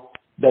now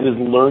that is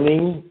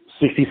learning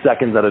 60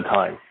 seconds at a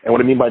time. And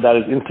what I mean by that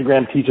is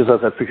Instagram teaches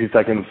us at 60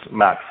 seconds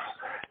max.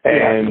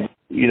 And,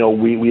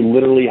 we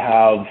literally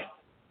have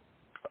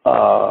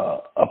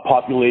a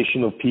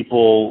population of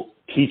people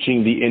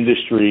teaching the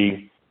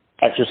industry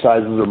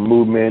exercises or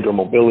movement or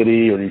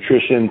mobility or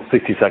nutrition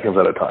 60 seconds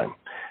at a time.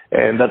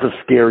 And that's a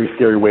scary,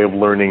 scary way of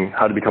learning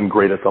how to become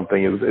great at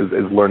something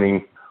is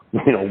learning,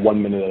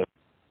 1 minute at a time.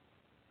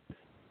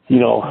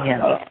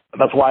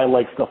 That's why I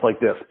like stuff like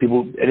this.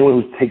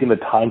 Anyone who's taken the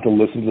time to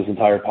listen to this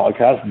entire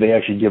podcast, they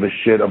actually give a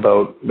shit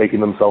about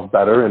making themselves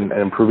better and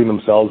improving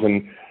themselves.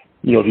 And,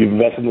 if you've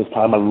invested in this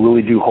time, I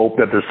really do hope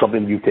that there's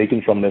something you've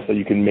taken from this that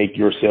you can make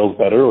your sales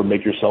better or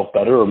make yourself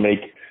better or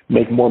make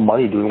more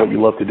money doing what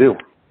you love to do.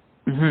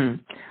 Mm-hmm.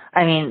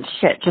 I mean,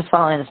 just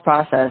following this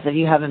process, if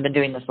you haven't been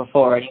doing this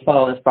before and you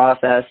follow this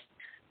process,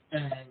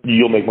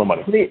 you'll make more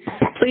money. Please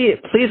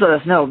let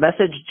us know.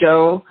 Message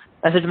Joe.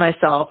 Message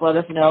myself. Let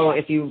us know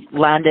if you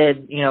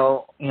landed,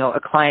 a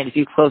client, if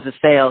you closed a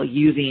sale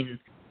using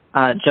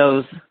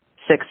Joe's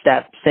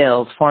 6-step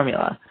sales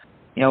formula.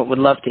 Would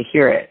love to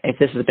hear it if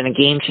this has been a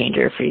game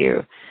changer for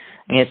you.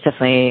 I mean, it's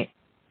definitely,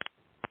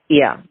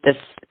 this,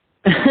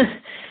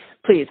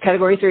 please,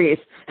 category 3,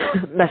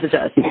 message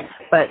us.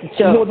 But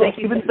Joe, thank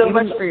you so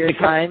much for your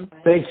time.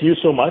 Thank you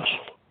so much.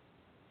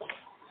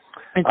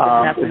 It's been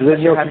an absolute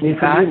pleasure having you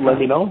back. Let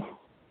me know.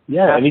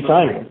 Yeah,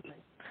 anytime.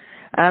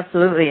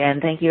 Absolutely,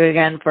 and thank you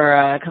again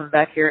for coming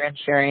back here and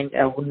sharing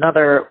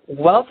another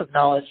wealth of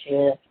knowledge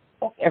here.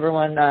 Hope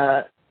everyone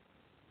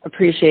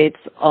appreciates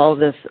all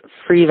this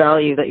free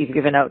value that you've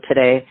given out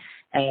today,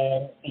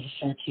 and be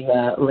sure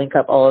to link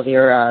up all of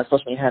your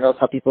social media handles,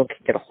 how people can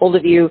get a hold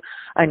of you.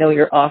 I know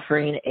you're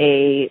offering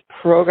a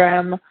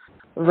program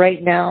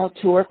right now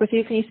to work with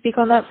you. Can you speak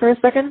on that for a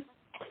second?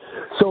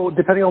 So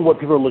depending on what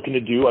people are looking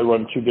to do, I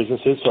run 2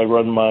 businesses. So I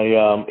run my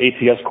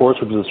ATS course,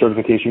 which is a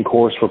certification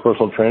course for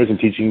personal trainers and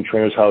teaching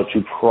trainers how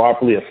to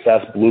properly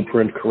assess,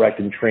 blueprint, correct,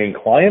 and train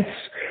clients.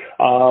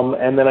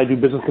 And then I do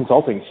business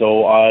consulting.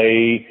 So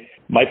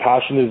my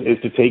passion is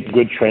to take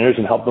good trainers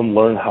and help them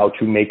learn how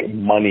to make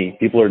money.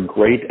 People are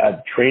great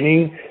at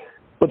training,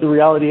 but the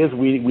reality is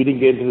we didn't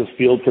get into this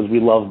field because we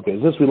love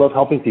business. We love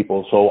helping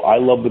people. So I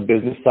love the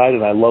business side,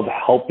 and I love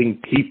helping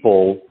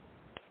people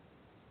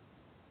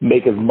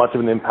make as much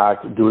of an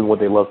impact doing what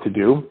they love to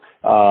do.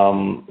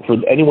 For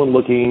anyone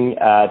looking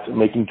at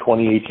making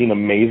 2018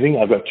 amazing,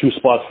 I've got 2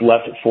 spots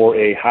left for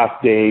a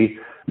half-day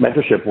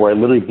mentorship where I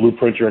literally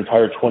blueprint your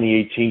entire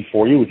 2018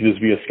 for you, which is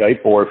via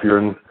Skype, or if you're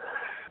in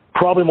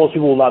Probably most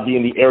people will not be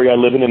in the area I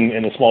live in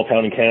a small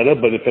town in Canada,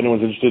 but if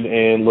anyone's interested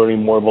in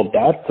learning more about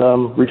that,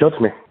 reach out to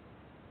me.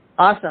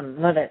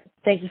 Awesome. Love it.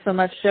 Thank you so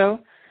much, Joe.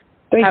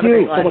 Thank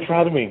you so much for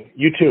having me.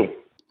 You too.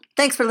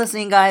 Thanks for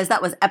listening, guys.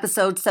 That was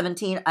episode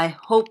 17. I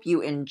hope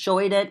you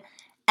enjoyed it.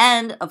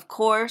 And, of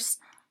course,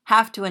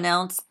 have to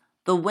announce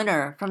the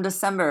winner from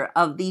December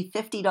of the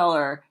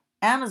 $50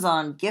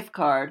 Amazon gift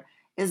card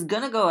is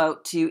going to go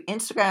out to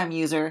Instagram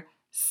user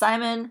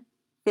Simon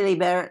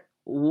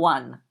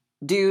Philibert1.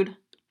 Dude,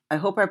 I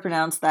hope I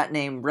pronounced that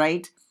name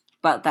right,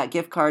 but that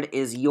gift card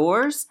is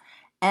yours.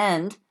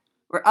 And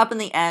we're up in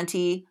the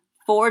ante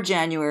for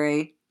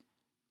January.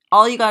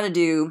 All you got to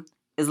do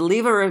is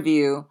leave a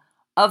review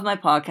of my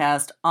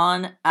podcast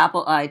on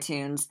Apple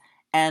iTunes,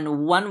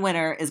 and one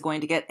winner is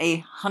going to get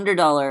a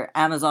 $100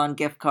 Amazon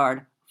gift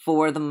card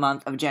for the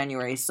month of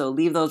January. So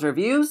leave those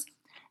reviews,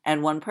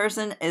 and one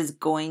person is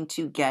going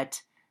to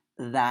get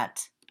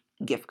that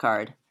gift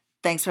card.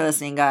 Thanks for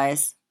listening,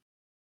 guys.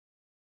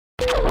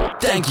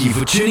 Thank you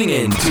for tuning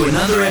in to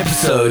another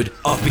episode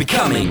of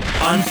Becoming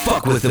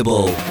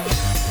Unfuckwithable.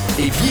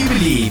 If you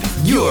believe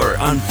you're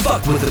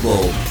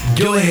unfuckwithable,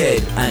 go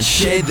ahead and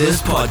share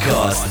this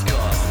podcast.